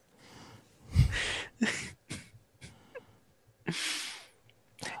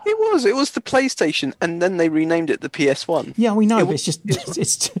 It was the PlayStation, and then they renamed it the PS1 Yeah, we know, It but it's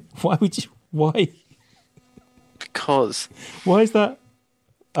just why would you because why is that?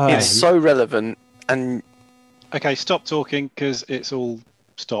 it's so relevant. And Okay, stop talking because it's all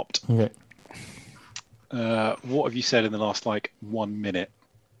stopped. Okay. What have you said in the last 1 minute?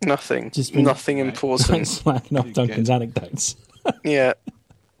 nothing, Just been- nothing important. Slacking off Duncan's anecdotes. Yeah,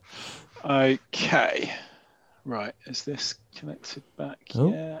 Okay. Right, is this connected back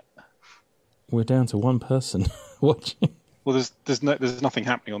Oh. yet? We're down to one person watching. Well, there's nothing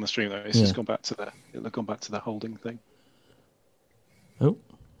happening on the stream though. It's Yeah. just gone back to the holding thing. Oh,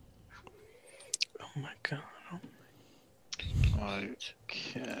 oh my god.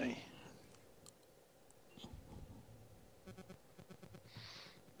 Okay.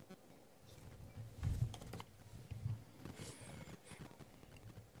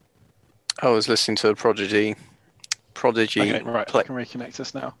 I was listening to a Prodigy Okay, right. play. I can reconnect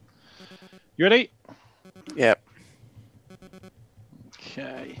us now. You ready? Yeah,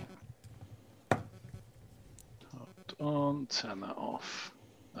 Okay. Hold on. Turn that off.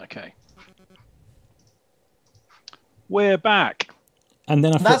 Okay. We're back. and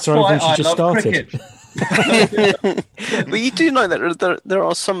then I That's flipped her over why and she I just love started. cricket. but you do know that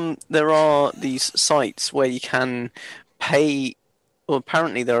there are these sites where you can pay. Well,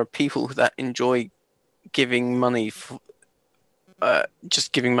 apparently there are people that enjoy giving money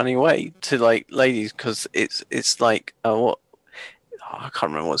just giving money away to ladies because it's like what I can't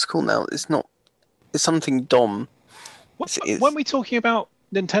remember what it's called now. It's something dom. It's- When we talking about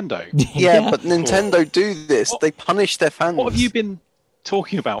Nintendo, Yeah, but Nintendo do this. They punish their fans. what have you been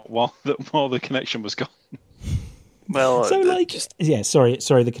talking about while the connection was gone? Well, So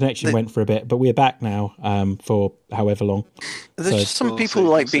sorry, the connection went for a bit, but we're back now for however long. there's so- just some We'll people see,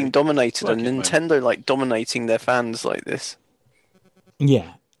 like we'll being see. dominated, and Working, mate. Nintendo dominating their fans like this.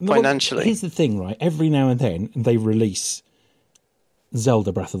 Yeah, financially. Here's the thing, right? Every now and then they release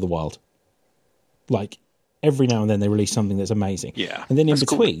Zelda Breath of the Wild. Like, every now and then they release something that's amazing. Yeah. And then in That's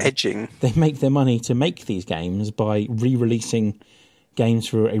called between, edging. they make their money to make these games by re-releasing games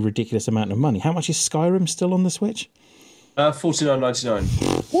for a ridiculous amount of money. How much is Skyrim still on the Switch?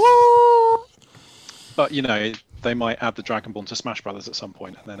 $49.99. What? But, they might add the Dragonborn to Smash Brothers at some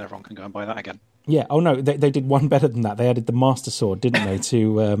point, and then everyone can go and buy that again. Yeah. Oh no, they did one better than that. They added the Master Sword, didn't they,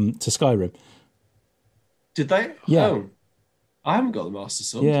 to Skyrim? Did they? Yeah. Oh, I haven't got the Master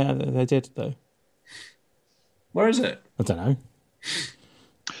Sword. Yeah, they did though. Where is it? I don't know.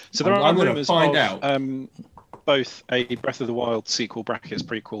 So there are I'm going to rumours find of, out. Both a Breath of the Wild sequel brackets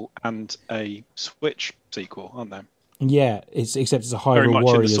prequel and a Switch sequel, aren't there? Yeah, except it's a Very Hyrule much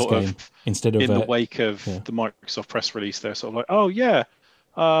Warriors in the sort game of instead of in the wake of yeah. the Microsoft press release. They're sort of like, oh yeah,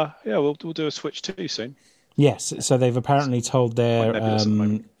 we'll do a Switch 2 soon. Yes, so they've apparently told their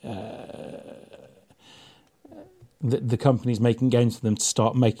the companies making games for them to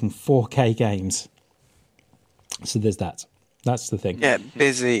start making 4K games. So there's that. That's the thing. Yeah,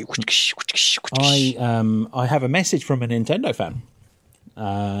 busy. I have a message from a Nintendo fan.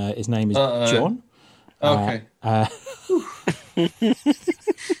 His name is John. Okay.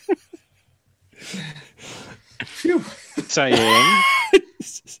 Phew. Saying,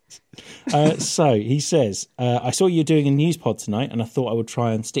 So he says, I saw you doing a news pod tonight, and I thought I would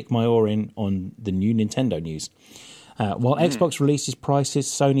try and stick my oar in on the new Nintendo news. While Xbox releases prices,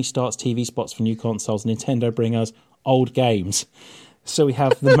 Sony starts TV spots for new consoles, Nintendo bring us old games. So we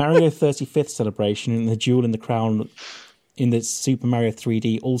have the Mario 35th celebration and the Jewel in the Crown in the Super Mario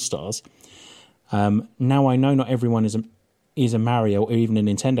 3D All-Stars. Now I know not everyone is a Mario or even a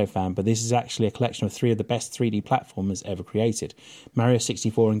Nintendo fan, but this is actually a collection of 3 of the best 3D platformers ever created. Mario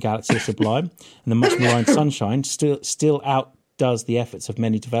 64 and Galaxy of Sublime, and the much maligned Sunshine still outdoes the efforts of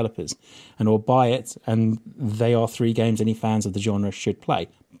many developers, and will buy it, and they are 3 games any fans of the genre should play.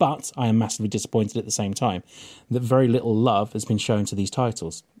 But I am massively disappointed at the same time that very little love has been shown to these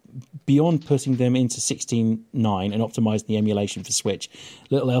titles. Beyond putting them into 16.9 and optimising the emulation for Switch,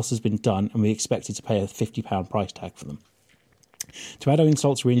 little else has been done, and we expected to pay a £50 price tag for them. To add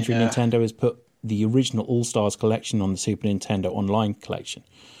insult to injury, Nintendo has put the original All-Stars collection on the Super Nintendo Online collection.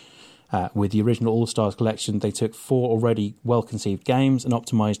 With the original All-Stars collection, they took 4 already well-conceived games and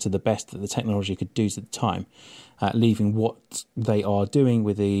optimised to the best that the technology could do at the time, leaving what they are doing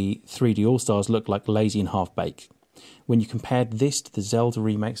with the 3D All-Stars look like lazy and half-baked. When you compared this to the Zelda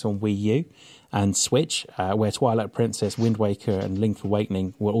remakes on Wii U and Switch, where Twilight Princess, Wind Waker and Link's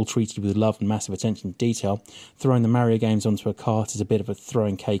Awakening were all treated with love and massive attention to detail, throwing the Mario games onto a cart is a bit of a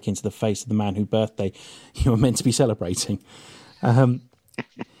throwing cake into the face of the man whose birthday you were meant to be celebrating.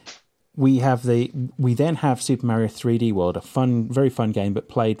 We then have Super Mario 3D World, a very fun game, but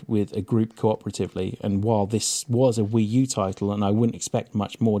played with a group cooperatively. And while this was a Wii U title, and I wouldn't expect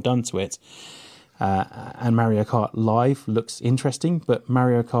much more done to it, and Mario Kart Live looks interesting, but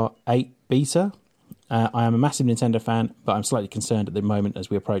Mario Kart 8 Beta, I am a massive Nintendo fan, but I'm slightly concerned at the moment as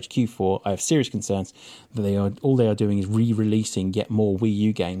we approach Q4. I have serious concerns that all they are doing is re-releasing yet more Wii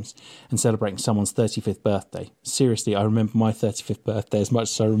U games and celebrating someone's 35th birthday. Seriously, I remember my 35th birthday as much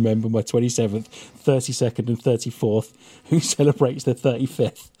as I remember my 27th, 32nd and 34th. Who celebrates their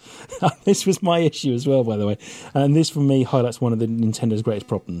 35th? This was my issue as well, by the way. And this, for me, highlights one of the Nintendo's greatest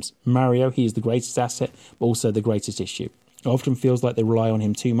problems. Mario, he is the greatest asset, but also the greatest issue. It often feels like they rely on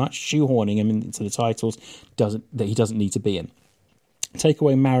him too much, shoehorning him into the titles that he doesn't need to be in. Take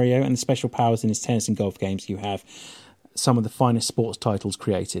away Mario and the special powers in his tennis and golf games, you have some of the finest sports titles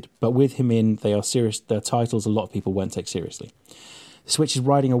created. But with him in, they are titles a lot of people won't take seriously. The Switch is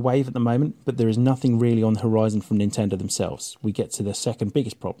riding a wave at the moment, but there is nothing really on the horizon from Nintendo themselves. We get to the second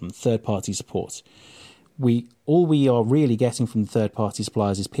biggest problem, third-party support. All we are really getting from the third-party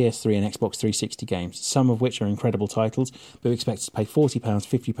suppliers is PS3 and Xbox 360 games, some of which are incredible titles, but we expect to pay £40,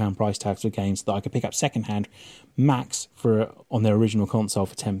 £50 price tags for games that I could pick up second-hand, max on their original console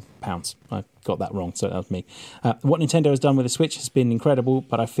for £10. I got that wrong, so that was me. What Nintendo has done with the Switch has been incredible,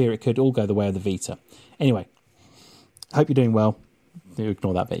 but I fear it could all go the way of the Vita. Anyway, hope you're doing well. You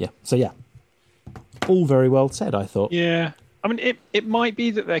ignore that bit, yeah. So, yeah. All very well said, I thought. Yeah. I mean, it might be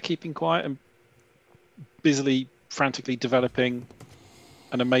that they're keeping quiet and busily, frantically developing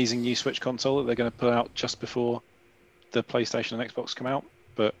an amazing new Switch console that they're going to put out just before the PlayStation and Xbox come out.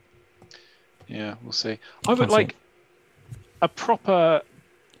 But yeah, we'll see. I would like a proper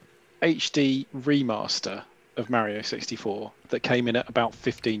HD remaster of Mario 64 that came in at about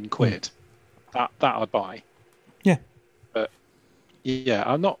 15 quid. That I'd buy. Yeah. But yeah,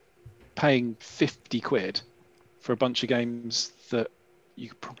 I'm not paying 50 quid for a bunch of games that you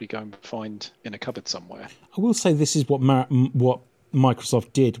could probably go and find in a cupboard somewhere. I will say this is what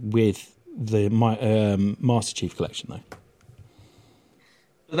Microsoft did with the Master Chief Collection, though.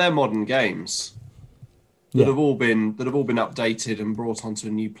 But they're modern games that have all been updated and brought onto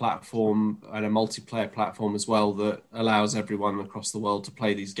a new platform and a multiplayer platform as well that allows everyone across the world to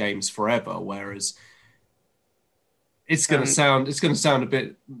play these games forever. Whereas it's going to sound a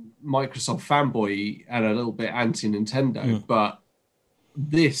bit Microsoft fanboy and a little bit anti-Nintendo, but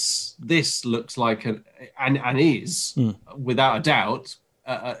this looks like and is without a doubt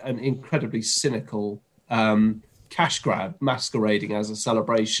an incredibly cynical cash grab masquerading as a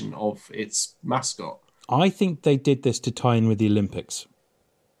celebration of its mascot. I think they did this to tie in with the Olympics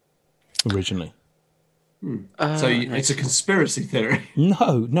originally. It's a conspiracy theory.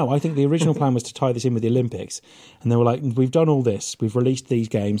 No, I think the original plan was to tie this in with the Olympics. And they were like, we've done all this. We've released these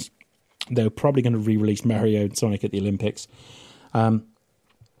games. They were probably going to re-release Mario and Sonic at the Olympics. And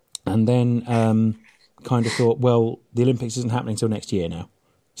then kind of thought, well, the Olympics isn't happening until next year now.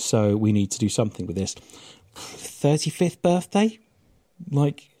 So we need to do something with this. 35th birthday?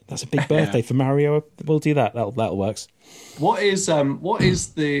 Like, that's a big birthday for Mario. We'll do that. That'll works. What is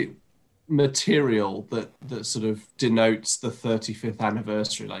the material that sort of denotes the 35th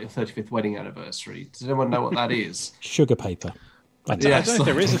anniversary, like your 35th wedding anniversary? Does anyone know what that is? Sugar paper. I don't know if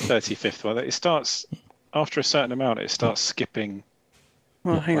there is a 35th one. It starts after a certain amount. It starts skipping.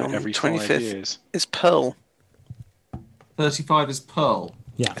 Well, hang on. Every 25th 5 years. is Pearl. 35 is Pearl.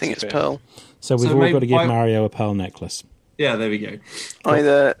 Yeah, I think it's Pearl. So we've all got to give Mario a pearl necklace. Yeah, there we go.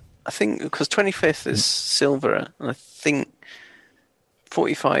 I think because 25th is silver, and I think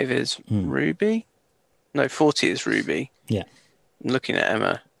 45 is ruby. No, 40 is ruby. Yeah. I'm looking at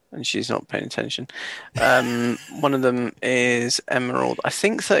Emma, and she's not paying attention. One of them is emerald. I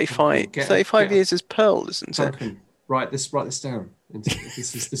think 35 years is pearl, isn't it? Write this down.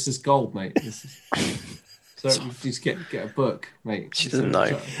 This is gold, mate. So just get a book, mate. She doesn't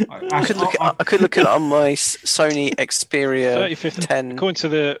know. I could look it up on my Sony Xperia 35th, 10. According to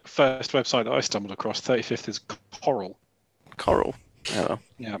the first website that I stumbled across, 35th is coral. Coral. Oh.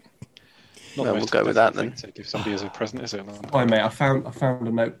 Yeah. Well, we'll go with that then. To give somebody as a present, is it? Hi, mate. I found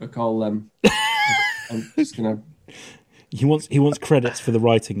a notebook. I'm just gonna. He wants credits for the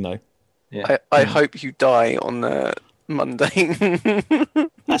writing, though. Yeah. I hope you die on Monday.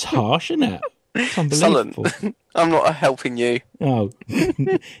 That's harsh, isn't it? It's unbelievable. Sullen, I'm not helping you. Oh,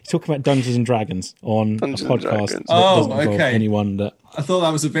 he's talking about Dungeons and Dragons on Dungeons a podcast that Oh, doesn't involve okay. anyone that. I thought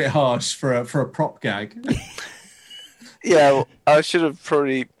that was a bit harsh for a prop gag. Yeah, well, I should have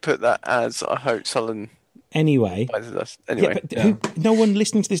probably put that as I hope Sullen Anyway, advises us. Anyway, no one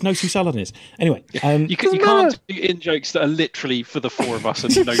listening to this knows who Sullen is. Anyway, you can't do in jokes that are literally for the four of us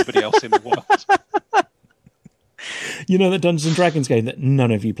and nobody else in the world. You know that Dungeons and Dragons game that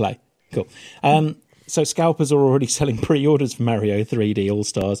none of you play. Cool. So scalpers are already selling pre-orders for Mario 3D All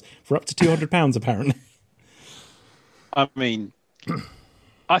Stars for up to £200, apparently. I mean,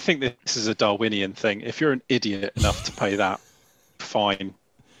 I think this is a Darwinian thing. If you're an idiot enough to pay that, fine.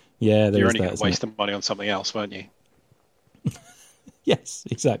 Yeah, you're only going to waste the money on something else, won't you? Yes,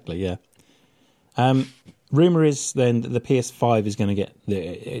 exactly. Yeah. Rumor is then that the PS5 is going to get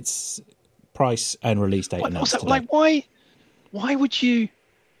its price and release date announced today. Like, why would you?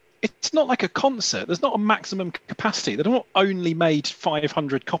 It's not like a concert. There's not a maximum capacity. They've not only made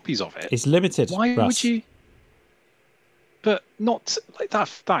 500 copies of it. It's limited. Why Russ. would you? But not like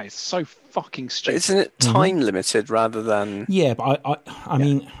that. That is so fucking stupid. Isn't it time limited rather than? Yeah, but I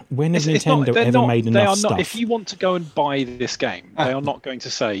mean, when has Nintendo ever made enough stuff? If you want to go and buy this game, they are not going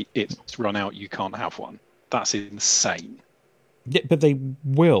to say it's run out. You can't have one. That's insane. Yeah, but they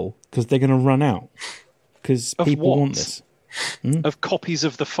will, because they're going to run out. Because people want this. Of copies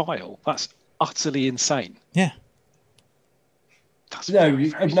of the file. That's utterly insane. Yeah. No.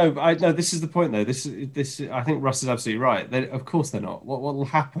 This is the point, though. This. I think Russ is absolutely right. Of course, they're not. What will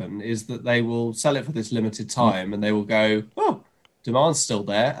happen is that they will sell it for this limited time, and they will go, "Oh, demand's still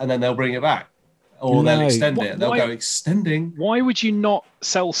there," and then they'll bring it back, or they'll extend it. They'll go extending. Why would you not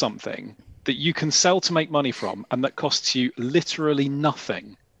sell something that you can sell to make money from, and that costs you literally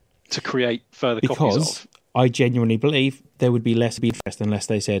nothing to create further copies of? I genuinely believe there would be less interest unless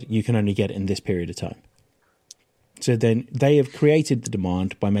they said you can only get it in this period of time. So then they have created the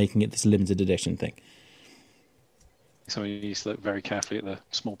demand by making it this limited edition thing. So you need to look very carefully at the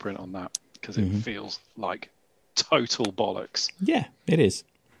small print on that, because it feels like total bollocks. Yeah, it is.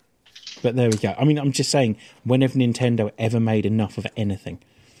 But there we go. I mean, I'm just saying, when have Nintendo ever made enough of anything?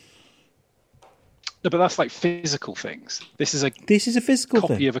 No, but that's like physical things. This is a physical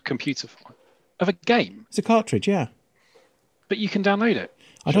copy thing. of a computer file. Of a game. It's a cartridge, yeah. But you can download it.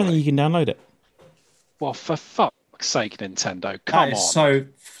 I don't think you can download it. Well, for fuck's sake, Nintendo, come That on. is so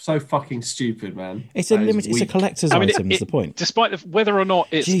fucking stupid, man. It's a limit. It's a collector's item. Is the point? Despite whether or not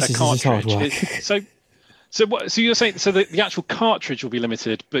it's Jesus, a this is hard cartridge. work. So you're saying the actual cartridge will be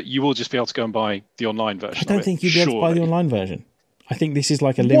limited, but you will just be able to go and buy the online version. I don't think you'd be able to buy the online version. I think this is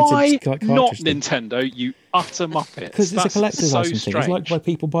like a limited Why cartridge. not thing. Nintendo? You utter muppet. Because it's a collector's item thing. It's like why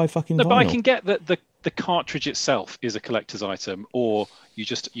people buy fucking No, vinyl. but I can get that the cartridge itself is a collector's item, or you're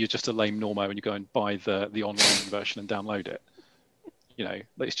just a lame normo and you go and buy the online version and download it. You know,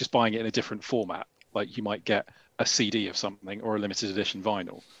 it's just buying it in a different format. Like you might get a CD of something or a limited edition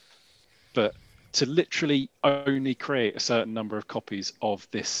vinyl. But to literally only create a certain number of copies of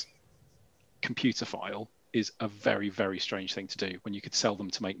this computer file is a very, very strange thing to do when you could sell them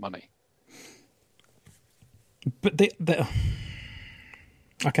to make money. But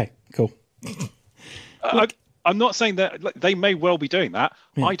okay, cool. I'm not saying that they may well be doing that.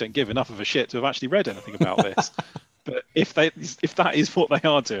 Yeah. I don't give enough of a shit to have actually read anything about this. But if that is what they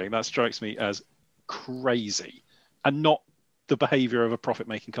are doing, that strikes me as crazy and not the behavior of a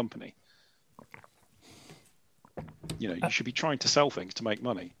profit-making company. You know, you should be trying to sell things to make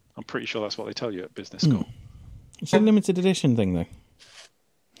money. I'm pretty sure that's what they tell you at business school. It's a limited edition thing, though.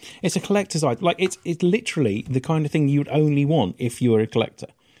 It's a collector's item. Like it's literally the kind of thing you'd only want if you were a collector.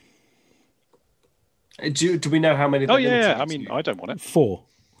 Do we know how many? Oh yeah, I mean, I don't want it. 4.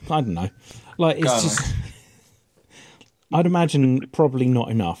 I don't know. Like it's just. I'd imagine probably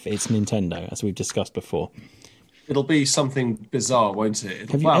not enough. It's Nintendo, as we've discussed before. It'll be something bizarre, won't it?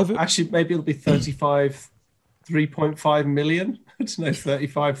 Actually, maybe it'll be 3.5 million. I don't know,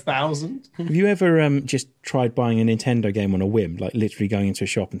 35,000. Have you ever just tried buying a Nintendo game on a whim, like literally going into a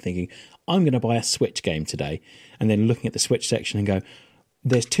shop and thinking, I'm going to buy a Switch game today, and then looking at the Switch section and go,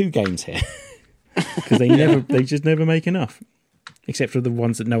 there's 2 games here, because they just never make enough. Except for the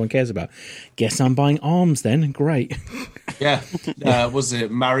ones that no one cares about. Guess I'm buying ARMS then. Great. Yeah. Was it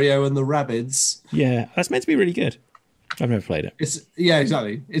Mario and the Rabbids? Yeah, that's meant to be really good. I've never played it. Yeah,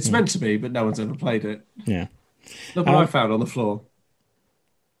 exactly. It's meant to be, but no one's ever played it. Yeah. Look what I found on the floor.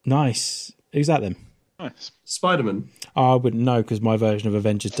 Nice. Who's that then? Nice. Spider-Man. Oh, I wouldn't know because my version of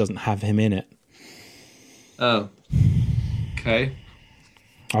Avengers doesn't have him in it. Oh. Okay.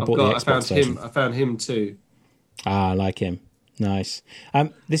 I found him too. I like him. Nice.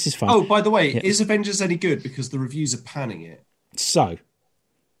 This is fun. Oh, by the way, is Avengers any good? Because the reviews are panning it. So,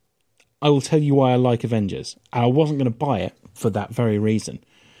 I will tell you why I like Avengers. I wasn't going to buy it for that very reason.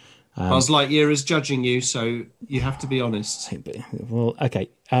 Buzz Lightyear is judging you, so you have to be honest. Well,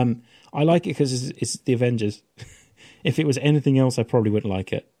 okay. I like it because it's the Avengers. If it was anything else, I probably wouldn't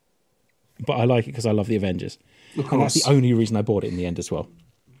like it. But I like it because I love the Avengers. Of course. And that's the only reason I bought it in the end as well.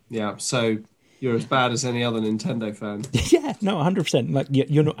 Yeah, so you're as bad as any other Nintendo fan. Yeah, no, 100%. Like,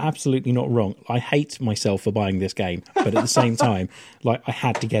 you're absolutely not wrong. I hate myself for buying this game, but at the same time, like I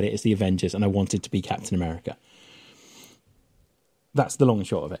had to get it as the Avengers, and I wanted to be Captain America. That's the long and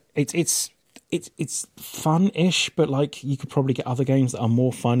short of it. It's fun-ish, but like you could probably get other games that are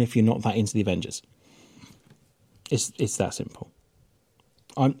more fun if you're not that into the Avengers. It's that simple.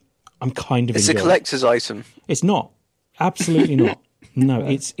 I'm kind of. It's a collector's item. It's not. Absolutely not. No,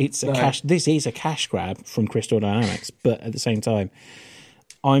 it's a cash. This is a cash grab from Crystal Dynamics, but at the same time,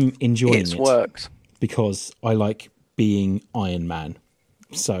 I'm enjoying it. It's worked because I like being Iron Man.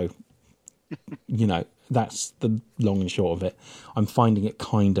 So, you know, that's the long and short of it. I'm finding it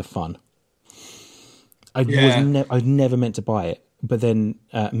kind of fun. I'd never meant to buy it, but then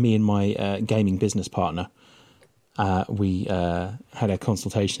me and my gaming business partner, we had a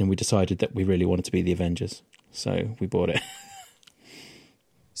consultation and we decided that we really wanted to be the Avengers, so we bought it.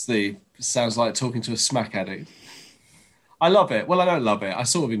 Sounds like talking to a smack addict. I love it. Well, I don't love it. I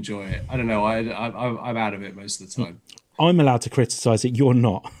sort of enjoy it. I don't know. I'm out of it most of the time. I'm allowed to criticise it. You're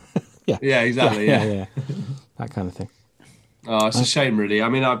not. Yeah. Yeah. Exactly. Yeah. That kind of thing. Oh, it's a shame, really. I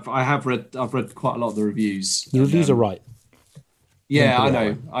mean, I've read quite a lot of the reviews. The reviews are right. Yeah, I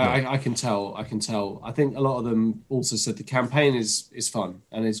know. I can tell. I think a lot of them also said the campaign is fun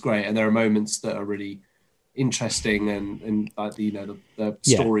and it's great, and there are moments that are really interesting and like the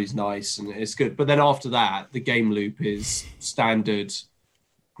story's nice and it's good. But then after that, the game loop is standard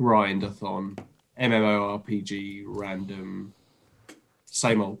grind-a-thon, MMORPG, random,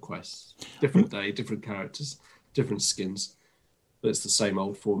 same old quests, different day, different characters, different skins, but it's the same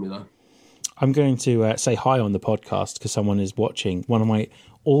old formula. I'm going to say hi on the podcast because someone is watching. One of my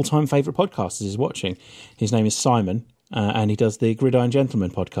all-time favourite podcasters is watching. His name is Simon, and he does the Gridiron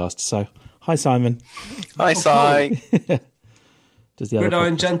Gentleman podcast. So, hi, Simon. Hi, Si. Does the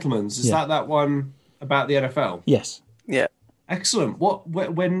Gridiron Gentleman's? Is that one about the NFL? Yes. Yeah. Excellent.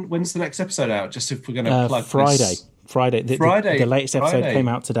 When's the next episode out? Just if we're going to plug Friday. this. Friday. The latest episode Friday. came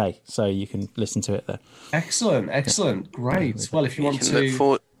out today, so you can listen to it there. Excellent. Great. Well, if you want to look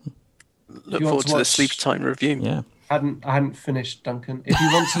forward to the watch- Sleepy Time review. Yeah. I hadn't finished, Duncan. If you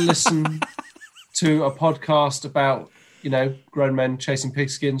want to listen to a podcast about, grown men chasing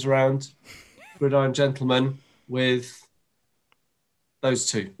pigskins around, Gridiron Gentlemen with those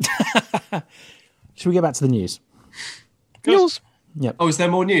two. Should we get back to the news? Yours. Yep. Oh, is there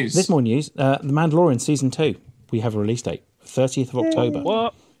more news? There's more news. The Mandalorian season 2. We have a release date, 30th of October.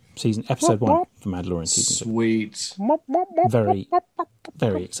 What? Episode 1 for Mandalorian season 2. Sweet. Very,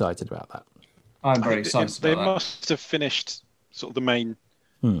 very excited about that. I'm very excited They about that. must have finished sort of the main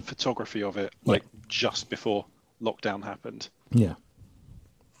photography of it, just before lockdown happened. Yeah.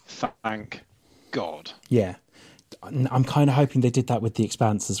 Thank God. Yeah. I'm kind of hoping they did that with The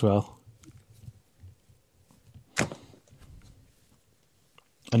Expanse as well.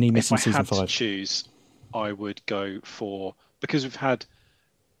 I need me If some I season had to 5. choose, I would go for, because we've had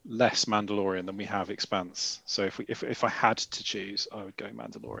less Mandalorian than we have Expanse. So if I had to choose, I would go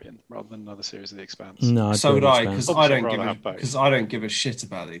Mandalorian rather than another series of The Expanse. No, So would The I, Expanse. because Obviously, I I'd don't rather have both. because I don't give a shit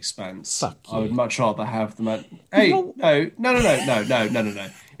about The Expanse. Fuck I would you. much rather have the man. Hey, no.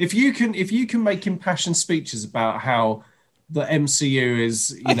 If you can make impassioned speeches about how the MCU is,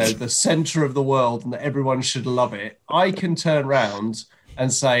 the center of the world and that everyone should love it, I can turn around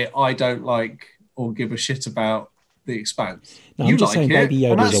and say I don't like or give a shit about The Expanse. No, You I'm just like saying it, Baby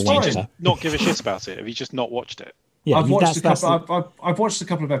and Yoda's that's a fine. wanker. Not give a shit about it. Have you just not watched it? Yeah, I've watched that's I've watched a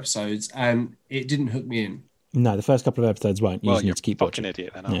couple of episodes and it didn't hook me in. No, the first couple of episodes won't. You Well, just you're need to keep fucking watching.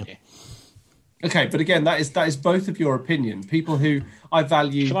 idiot then, aren't you? Okay, but again, that is both of your opinion. People who I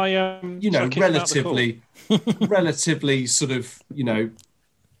value, Shall I, shall I kick him out the call? relatively sort of,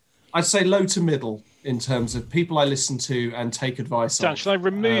 I'd say low to middle in terms of people I listen to and take advice Dan, on. shall I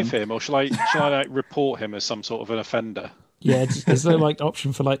remove him or shall I report him as some sort of an offender? Yeah, is there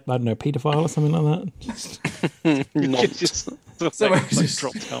option for I don't know, paedophile or something like that? Just just-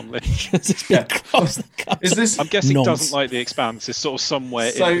 drop down list. Just Yeah. cross the cuts. Is this I'm guessing Nonce. doesn't like The Expanse. Is sort of somewhere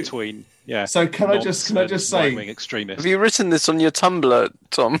So- in between. Yeah. so can I just say right-wing extremist? Have you written this on your Tumblr,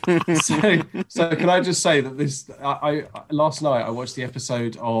 Tom? so can I just say that this I last night I watched the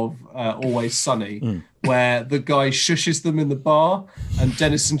episode of Always Sunny where the guy shushes them in the bar and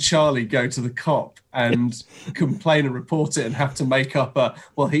Dennis and Charlie go to the cop and complain and report it and have to make up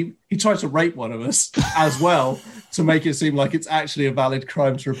he tried to rape one of us as well to make it seem like it's actually a valid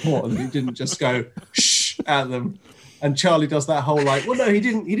crime to report and he didn't just go shh at them. And Charlie does that whole well, no, he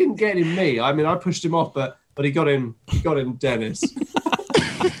didn't get in me. I mean, I pushed him off, but he got in Dennis.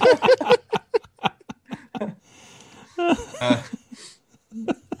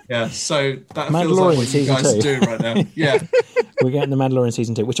 Yeah, so that feels like Mandalorian what you season guys 2. are doing right now. Yeah, We're getting the Mandalorian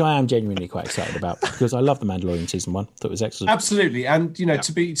season 2, which I am genuinely quite excited about because I love the Mandalorian season 1. Thought it was excellent. absolutely. And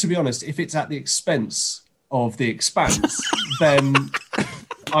to be honest, if it's at the expense of The Expanse, then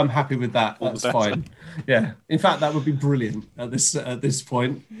I'm happy with that. That's better. fine. Yeah. In fact, that would be brilliant at this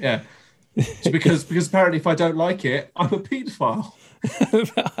point. Yeah. Because apparently, if I don't like it, I'm a paedophile.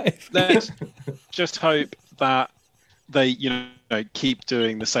 Let's just hope that they keep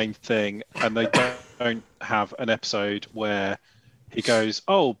doing the same thing and they don't have an episode where he goes,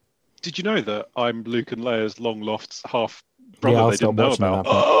 "Oh, did you know that I'm Luke and Leia's long lost half brother I'll they didn't stop know watching about? that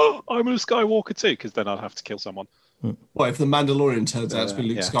bit. Oh, I'm a Skywalker too," because then I'll have to kill someone. What if the Mandalorian turns out to be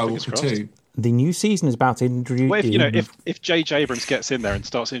Luke yeah, fingers Skywalker crossed. too? The new season is about to introduce. Well, if J.J. Abrams gets in there and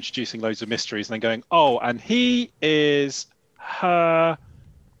starts introducing loads of mysteries and then going, "Oh, and he is her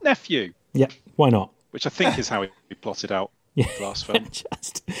nephew," Yeah, why not? which I think is how he plotted out Yeah. the last film.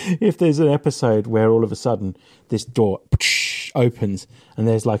 Just if there's an episode where all of a sudden this door opens and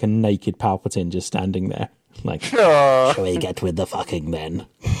there's a naked Palpatine just standing there, shall we get with the fucking then?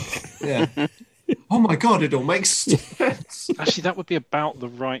 Yeah. Oh my God! It all makes sense. Actually, that would be about the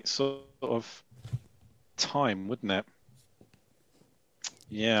right sort of time, wouldn't it?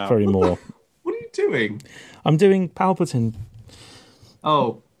 Yeah. Very more. What are you doing? I'm doing Palpatine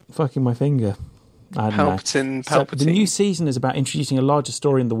Oh, fucking my finger. I don't know. Palpatine. So the new season is about introducing a larger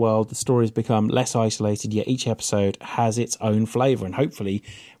story in the world. The story has become less isolated, yet each episode has its own flavour, and hopefully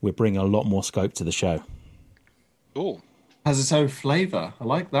we're bringing a lot more scope to the show. Cool. has its own flavour. I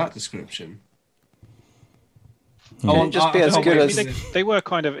like that description. Yeah, just be as good I as- mean, they were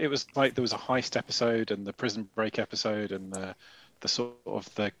kind of. It was like there was a heist episode and the prison break episode and the sort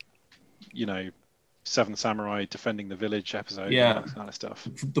of the, Seven Samurai defending the village episode. Yeah. And that kind of stuff.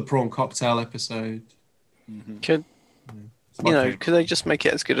 the prawn cocktail episode. Could could they just make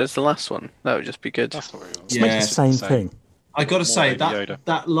it as good as the last one? That would just be good. That's what we want. Just make it the same same. thing. I got to say Baby Yoda.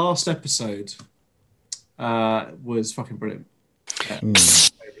 that last episode was fucking brilliant.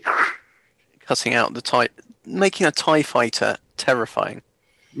 Cutting out the TIE, making a TIE fighter terrifying.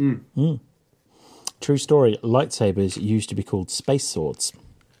 True story. Lightsabers used to be called space swords.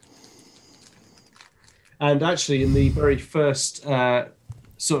 And actually, in the very first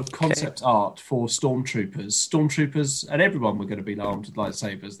sort of concept art for stormtroopers and everyone were going to be armed with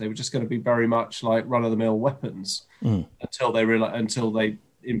lightsabers. They were just going to be very much like run-of-the-mill weapons until they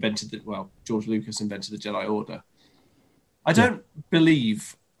invented George Lucas invented the Jedi Order. I don't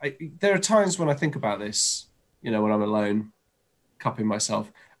believe. There are times when I think about this, when I'm alone, cupping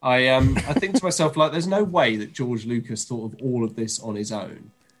myself. I think to myself, like, there's no way that George Lucas thought of all of this on his own.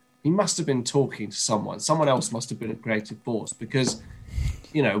 He must have been talking to someone. Someone else must have been a creative force because,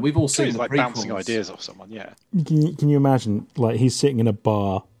 we've all seen He's the like prequels. bouncing ideas off someone, yeah. Can you imagine, like, he's sitting in a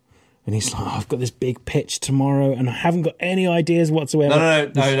bar and he's like, I've got this big pitch tomorrow and I haven't got any ideas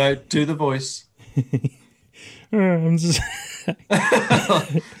whatsoever. No, do the voice. I'm just...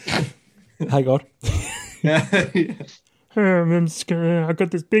 Hang on. I've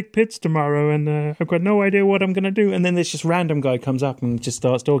got this big pitch tomorrow and I've got no idea what I'm going to do. And then this just random guy comes up and just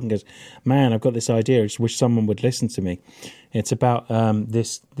starts talking and goes, man, I've got this idea. I just wish someone would listen to me. It's about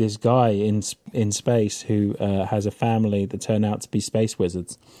this guy in space who has a family that turn out to be space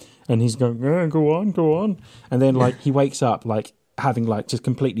wizards. And he's going, go on. And then like he wakes up like having like just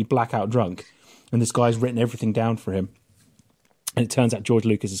completely blackout drunk. And this guy's written everything down for him. And it turns out George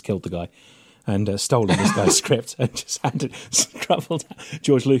Lucas has killed the guy. And stolen this guy's script and just handed scruffled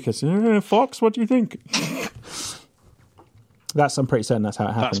George Lucas. Fox, what do you think? I'm pretty certain that's how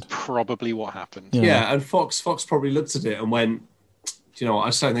it happened. That's probably what happened. Yeah, and Fox probably looked at it and went, do you know what? I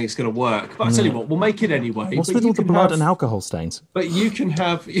just don't think it's going to work. But I tell you what, we'll make it anyway. What's with all the blood and alcohol stains? But you can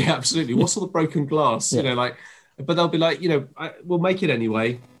have, yeah, absolutely. What's all the broken glass? Yeah. But they'll be like, we'll make it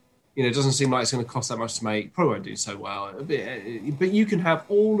anyway. It doesn't seem like it's going to cost that much to make. Probably won't do so well. But you can have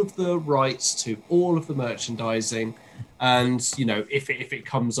all of the rights to all of the merchandising. And, if it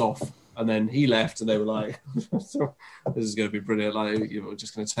comes off. And then he left and they were like, this is going to be brilliant. Like, we're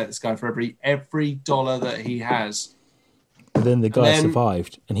just going to take this guy for every dollar that he has. But then the guy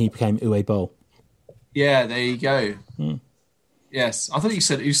survived and he became Uwe Boll. Yeah, there you go. Yes. I thought you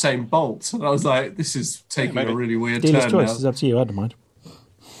said Usain Bolt. And I was like, this is taking a really weird Dealer's turn choice. now. It's up to you. I don't mind.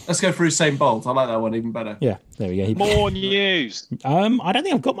 Let's go for Usain Bolt. I like that one even better. Yeah, there we go. More news. I don't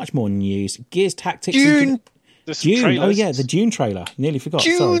think I've got much more news. Gears Tactics. Dune. Dune. Oh yeah, the Dune trailer. Nearly forgot.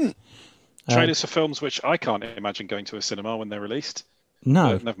 Dune. Sorry. Trailers for films which I can't imagine going to a cinema when they're released.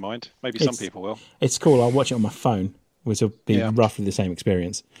 No. But never mind. Maybe some people will. It's cool. I'll watch it on my phone, which will be roughly the same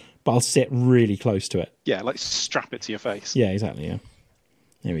experience. But I'll sit really close to it. Yeah, like strap it to your face. Yeah, exactly. Yeah.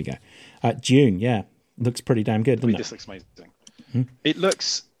 There we go. Dune. Yeah, looks pretty damn good. Doesn't it? This looks amazing. It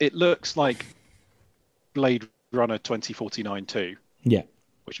looks like Blade Runner 2049 too. Yeah.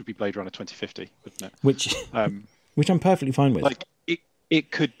 Which would be Blade Runner 2050, wouldn't it? Which I'm perfectly fine with. Like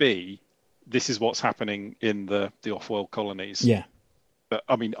it could be. This is what's happening in the off-world colonies. Yeah. But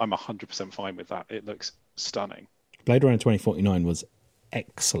I mean, I'm 100% fine with that. It looks stunning. Blade Runner 2049 was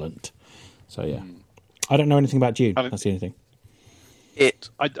excellent. So yeah, I don't know anything about Dune. That's the only thing.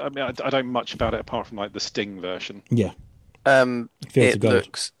 I don't much about it apart from like the Sting version. Yeah. It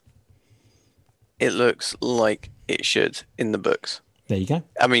looks like it should in the books. There you go.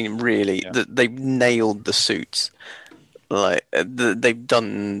 I mean, really, they've nailed the suits. Like they've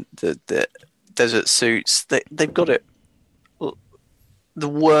done the desert suits. They've got it. The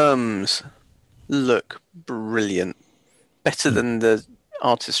worms look brilliant, better than the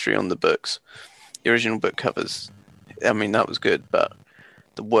artistry on the books. The original book covers. I mean, that was good, but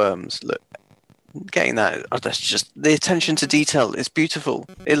the worms look. Getting that, that's just the attention to detail. It's beautiful.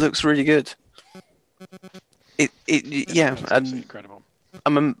 It looks really good. Yeah, and incredible.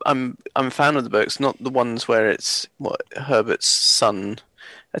 I'm a fan of the books, not the ones where it's Herbert's son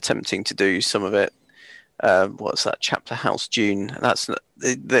attempting to do some of it. What's that chapter House Dune?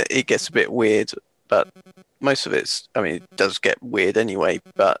 It gets a bit weird, but most of it does get weird anyway.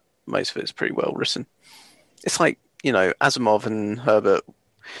 But most of it's pretty well written. It's like Asimov and Herbert.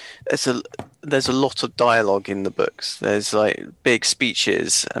 There's a lot of dialogue in the books. There's like big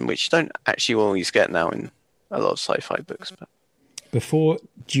speeches, and which you don't actually always get now in a lot of sci-fi books. But before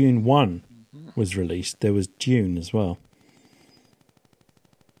Dune 1 was released, there was Dune as well.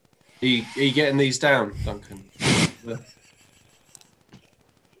 Are you getting these down, Duncan? I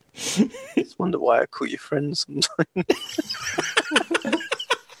just wonder why I call you friend sometimes.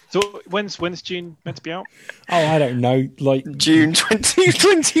 So when's Dune meant to be out? Oh, I don't know. Like June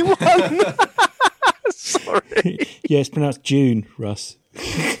 2021. Sorry. Yeah, it's pronounced June, Russ.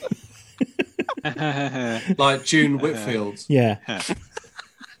 Like June Whitfield. Yeah.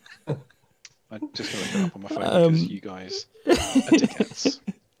 I'm just going to look it up on my phone because you guys are dickheads.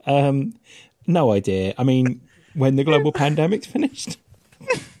 No idea. I mean, when the global pandemic's finished,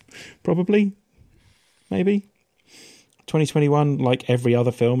 probably, maybe 2021. Like every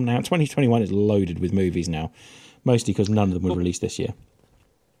other film now, 2021 is loaded with movies now, mostly because none of them were released this year.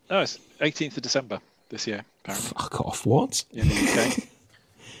 No, it's 18th of December this year, apparently. Fuck off! What? In the UK.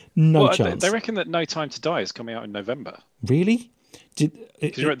 No Well, chance. They reckon that No Time to Die is coming out in November. Really?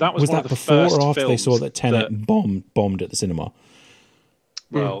 That was one that of the before first or after they films saw that Tenet bombed at the cinema?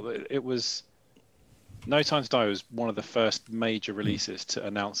 Well, it was... No Time to Die was one of the first major releases to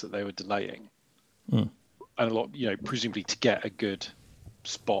announce that they were delaying. And a lot, presumably to get a good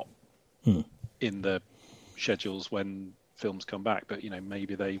spot in the schedules when films come back. But,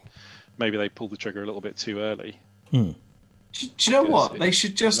 maybe they pulled the trigger a little bit too early. Do you know what? They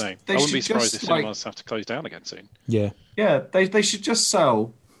should just... I They wouldn't should be surprised just, if cinemas have to close down again soon. Yeah. Yeah, they should just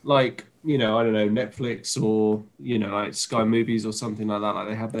sell, like, I don't know, Netflix or, like Sky Movies or something like that. Like,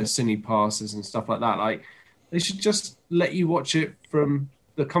 they have their cine passes and stuff like that. Like, they should just let you watch it from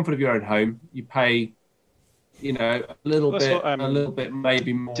the comfort of your own home. You pay, a little bit,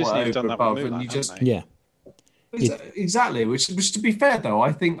 maybe more Disney have over done that above, with Mulan, and you just... haven't they? Yeah. Exactly, which to be fair, though,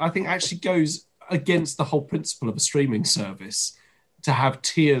 I think actually goes against the whole principle of a streaming service to have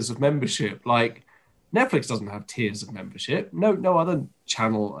tiers of membership. Like, Netflix doesn't have tiers of membership. No other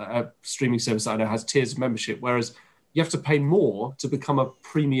channel, streaming service that I know has tiers of membership, whereas you have to pay more to become a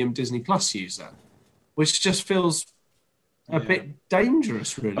premium Disney Plus user, which just feels a bit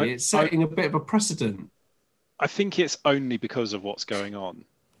dangerous, really. It's setting a bit of a precedent. I think it's only because of what's going on.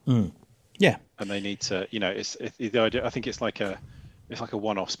 Yeah. And they need to, it's the idea. I think it's like a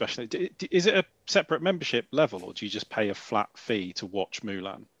one-off special. Is it a separate membership level, or do you just pay a flat fee to watch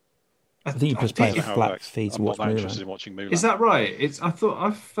Mulan? I think you just pay a flat fee to I'm watch not that Mulan. interested in watching Mulan. Is that right?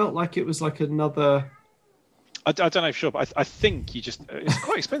 I felt like it was like another... I don't know for sure, but I think it's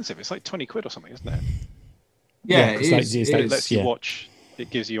quite expensive. It's like 20 quid or something, isn't it? Yeah, it is. It lets you watch. It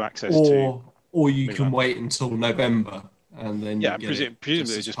gives you access to. Or you Mulan. can wait until November and then presumably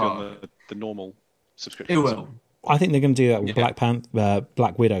it'll just be on the normal subscription. It will. I think they're going to do that with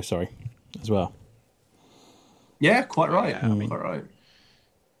Black Widow, as well. Yeah, quite right. Yeah, quite right.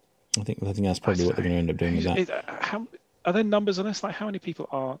 I think that's probably what they're going to end up doing with that. How are there numbers on this? Like, how many people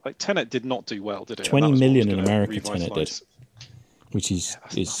are like Tenet did not do well, did it? 20 million in America, Tenet did, which is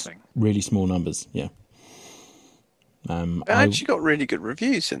really small numbers. Yeah. It actually got really good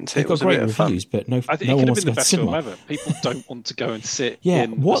reviews, and it got great reviews, but no I think one it could have wants been to go to the best film cinema. ever. People don't want to go and sit. Yeah,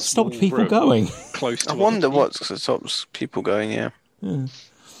 in what a stopped small people room going? Close to I wonder other what stops people going. Yeah,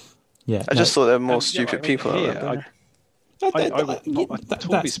 Yeah, I just thought there were more And, stupid people out there.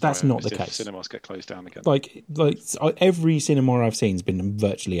 That's not the case. Cinemas get closed down again. Like every cinema I've seen has been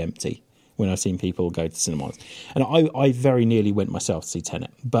virtually empty when I've seen people go to cinemas, and I very nearly went myself to see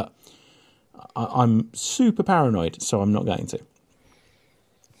Tenet, but I'm super paranoid, so I'm not going to.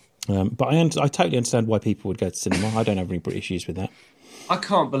 But I totally understand why people would go to cinema. I don't have any issues with that. I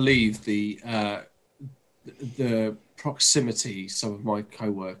can't believe the proximity some of my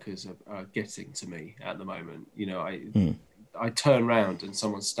co-workers are getting to me at the moment. I turn around and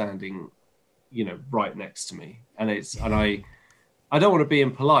someone's standing, right next to me, and I don't want to be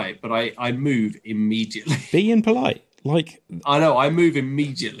impolite, but I move immediately. Being polite, like I know I move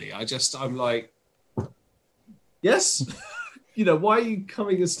immediately. I'm like, yes. Why are you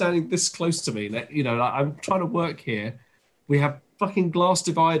coming and standing this close to me? I'm trying to work here. We have fucking glass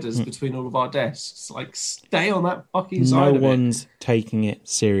dividers between all of our desks. Like, stay on that fucking side of it. No one's taking it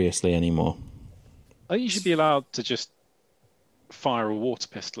seriously anymore. I think you should be allowed to just fire a water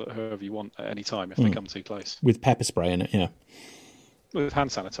pistol at whoever you want at any time if they come too close. With pepper spray in it, yeah. With hand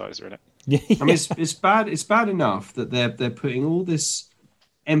sanitizer in it. Yeah. I mean, it's bad. It's bad enough that they're putting all this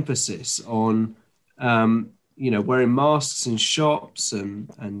emphasis on, wearing masks in shops and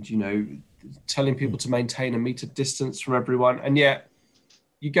telling people to maintain a meter distance from everyone, and yet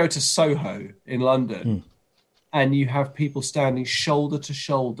you go to Soho in London and you have people standing shoulder to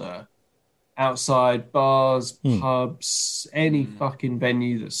shoulder outside bars, pubs, any fucking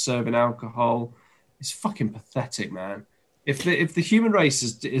venue that's serving alcohol. It's fucking pathetic, man. If the human race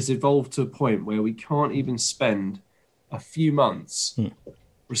is evolved to a point where we can't even spend a few months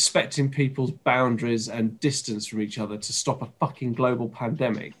respecting people's boundaries and distance from each other to stop a fucking global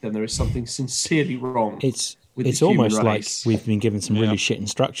pandemic, then there is something sincerely wrong. It's with the human almost race. like we've been given some really shit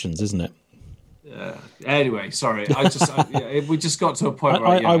instructions, isn't it? Anyway, sorry. We just got to a point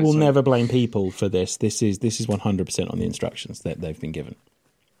where I will never blame people for this. This is 100% on the instructions that they've been given.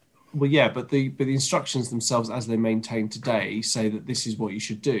 Well, yeah, but the instructions themselves, as they're maintained today, say that this is what you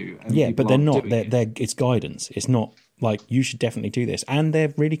should do. And yeah, but they're not. It. It's guidance. It's not like you should definitely do this, and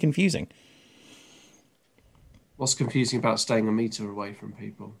they're really confusing. What's confusing about staying a meter away from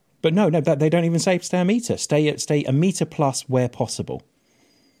people? But no, they don't even say stay a meter. Stay a meter plus where possible.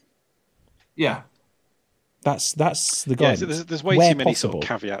 Yeah. That's the guidance. Yeah, there's way too many sort of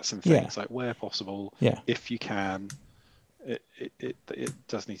caveats and things like where possible, if you can. It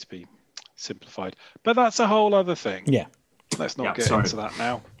does need to be simplified, but that's a whole other thing. Yeah, let's not get into that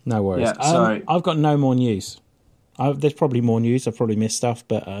now. No worries. Yeah, sorry. I've got no more news. There's probably more news. I've probably missed stuff,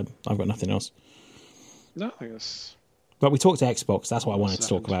 but I've got nothing else. No, I think that's. But we talked to Xbox. That's what I wanted to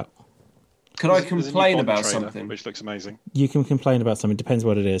talk about. Could I complain about something? Which looks amazing. You can complain about something. Depends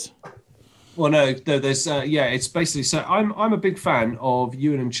what it is. Well, no. There's it's basically so. I'm a big fan of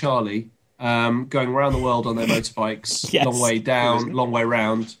Ewan and Charlie. Going around the world on their motorbikes, long way down, long way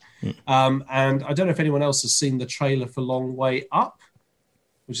round. And I don't know if anyone else has seen the trailer for Long Way Up,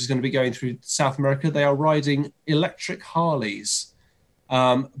 which is going to be going through South America. They are riding electric Harleys.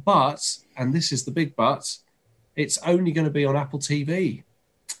 But, and this is the big but, it's only going to be on Apple TV.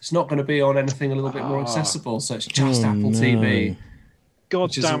 It's not going to be on anything a little bit more accessible. So it's just Apple TV.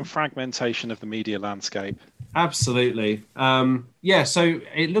 Goddamn fragmentation of the media landscape. Absolutely. So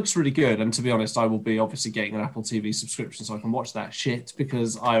it looks really good. And to be honest, I will be obviously getting an Apple TV subscription so I can watch that shit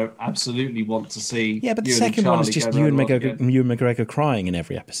because I absolutely want to see. Yeah, but the second one is just Ewan McGregor crying in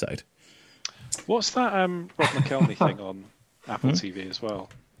every episode. What's that Rob McElhenney thing on Apple TV as well?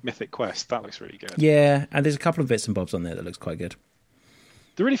 Mythic Quest. That looks really good. Yeah, and there's a couple of bits and bobs on there that looks quite good.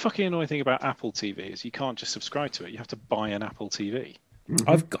 The really fucking annoying thing about Apple TV is you can't just subscribe to it. You have to buy an Apple TV.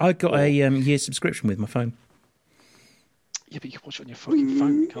 I've got a year's subscription with my phone. Yeah, but you can watch it on your fucking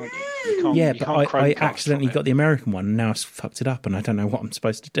phone, can't you? But I accidentally got the American one, and now I've fucked it up, and I don't know what I'm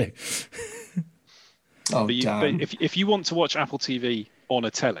supposed to do. But if you want to watch Apple TV on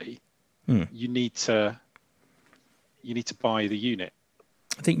a telly, you need to buy the unit.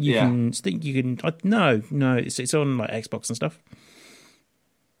 I think you can. No, it's on like Xbox and stuff.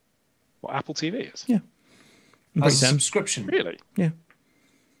 What Apple TV is? Yeah, as a subscription. Really? Yeah.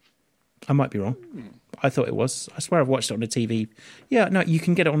 I might be wrong. I thought it was. I swear I've watched it on the TV. Yeah, no, you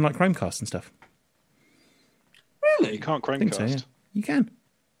can get it on like Chromecast and stuff. Really? You can't Chromecast. I think so, yeah. You can.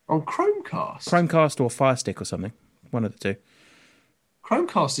 On Chromecast? Chromecast or Fire Stick or something. One of the two.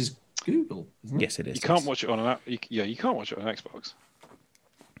 Chromecast is Google, isn't it? Yes, it is. You can't watch it on an app. You can't watch it on Xbox.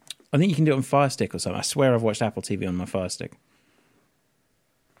 I think you can do it on Fire Stick or something. I swear I've watched Apple TV on my Fire Stick.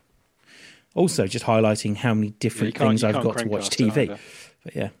 Also, just highlighting how many different things I've got to watch TV.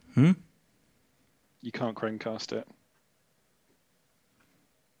 But yeah. You can't Chromecast it.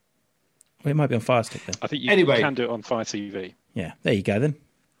 Well, it might be on Fire Stick then. I think you can do it on Fire TV. Yeah, there you go then.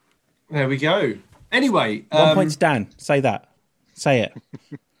 There we go. Anyway. 1 point to Dan. Say that. Say it.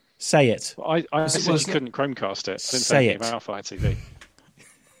 Say it. Well, I said you couldn't Chromecast it. I didn't say anything about Fire TV.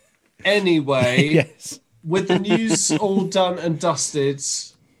 Anyway, yes. With the news all done and dusted,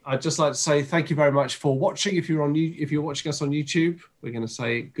 I'd just like to say thank you very much for watching. If you're watching us on YouTube, we're going to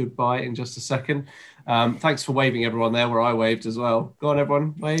say goodbye in just a second. Thanks for waving, everyone there, where I waved as well. Go on,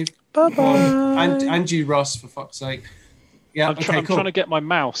 everyone, wave. Bye-bye. And you, Russ, for fuck's sake. Yeah, I'm trying to get my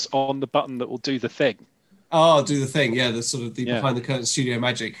mouse on the button that will do the thing. Oh, do the thing. Yeah, the sort of the behind the curtain studio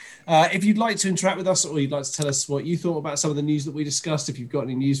magic. If you'd like to interact with us or you'd like to tell us what you thought about some of the news that we discussed, if you've got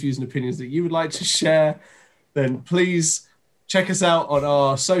any news, views and opinions that you would like to share, then please check us out on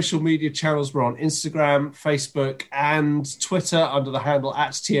our social media channels. We're on Instagram, Facebook and Twitter under the handle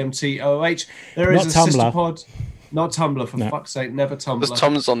 @TMTOH. There is not a Tumblr. sister pod. Not Tumblr, for fuck's sake. Never Tumblr. There's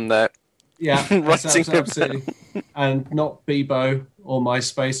Tom's on there. Yeah, absolutely. And not Bebo or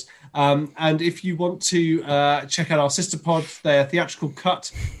MySpace. And if you want to check out our sister pod, they're Theatrical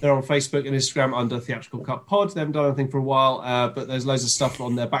Cut. They're on Facebook and Instagram under Theatrical Cut Pod. They haven't done anything for a while, but there's loads of stuff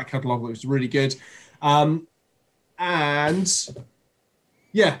on their back catalogue which is really good. And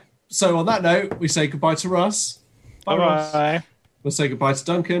yeah, so on that note, we say goodbye to Russ. Bye, Russ. We'll say goodbye to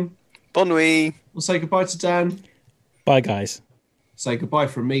Duncan. Bon nuit. We'll say goodbye to Dan. Bye, guys. Say goodbye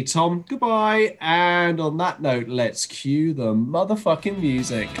from me, Tom. Goodbye. And on that note, let's cue the motherfucking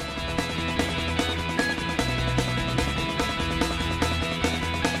music.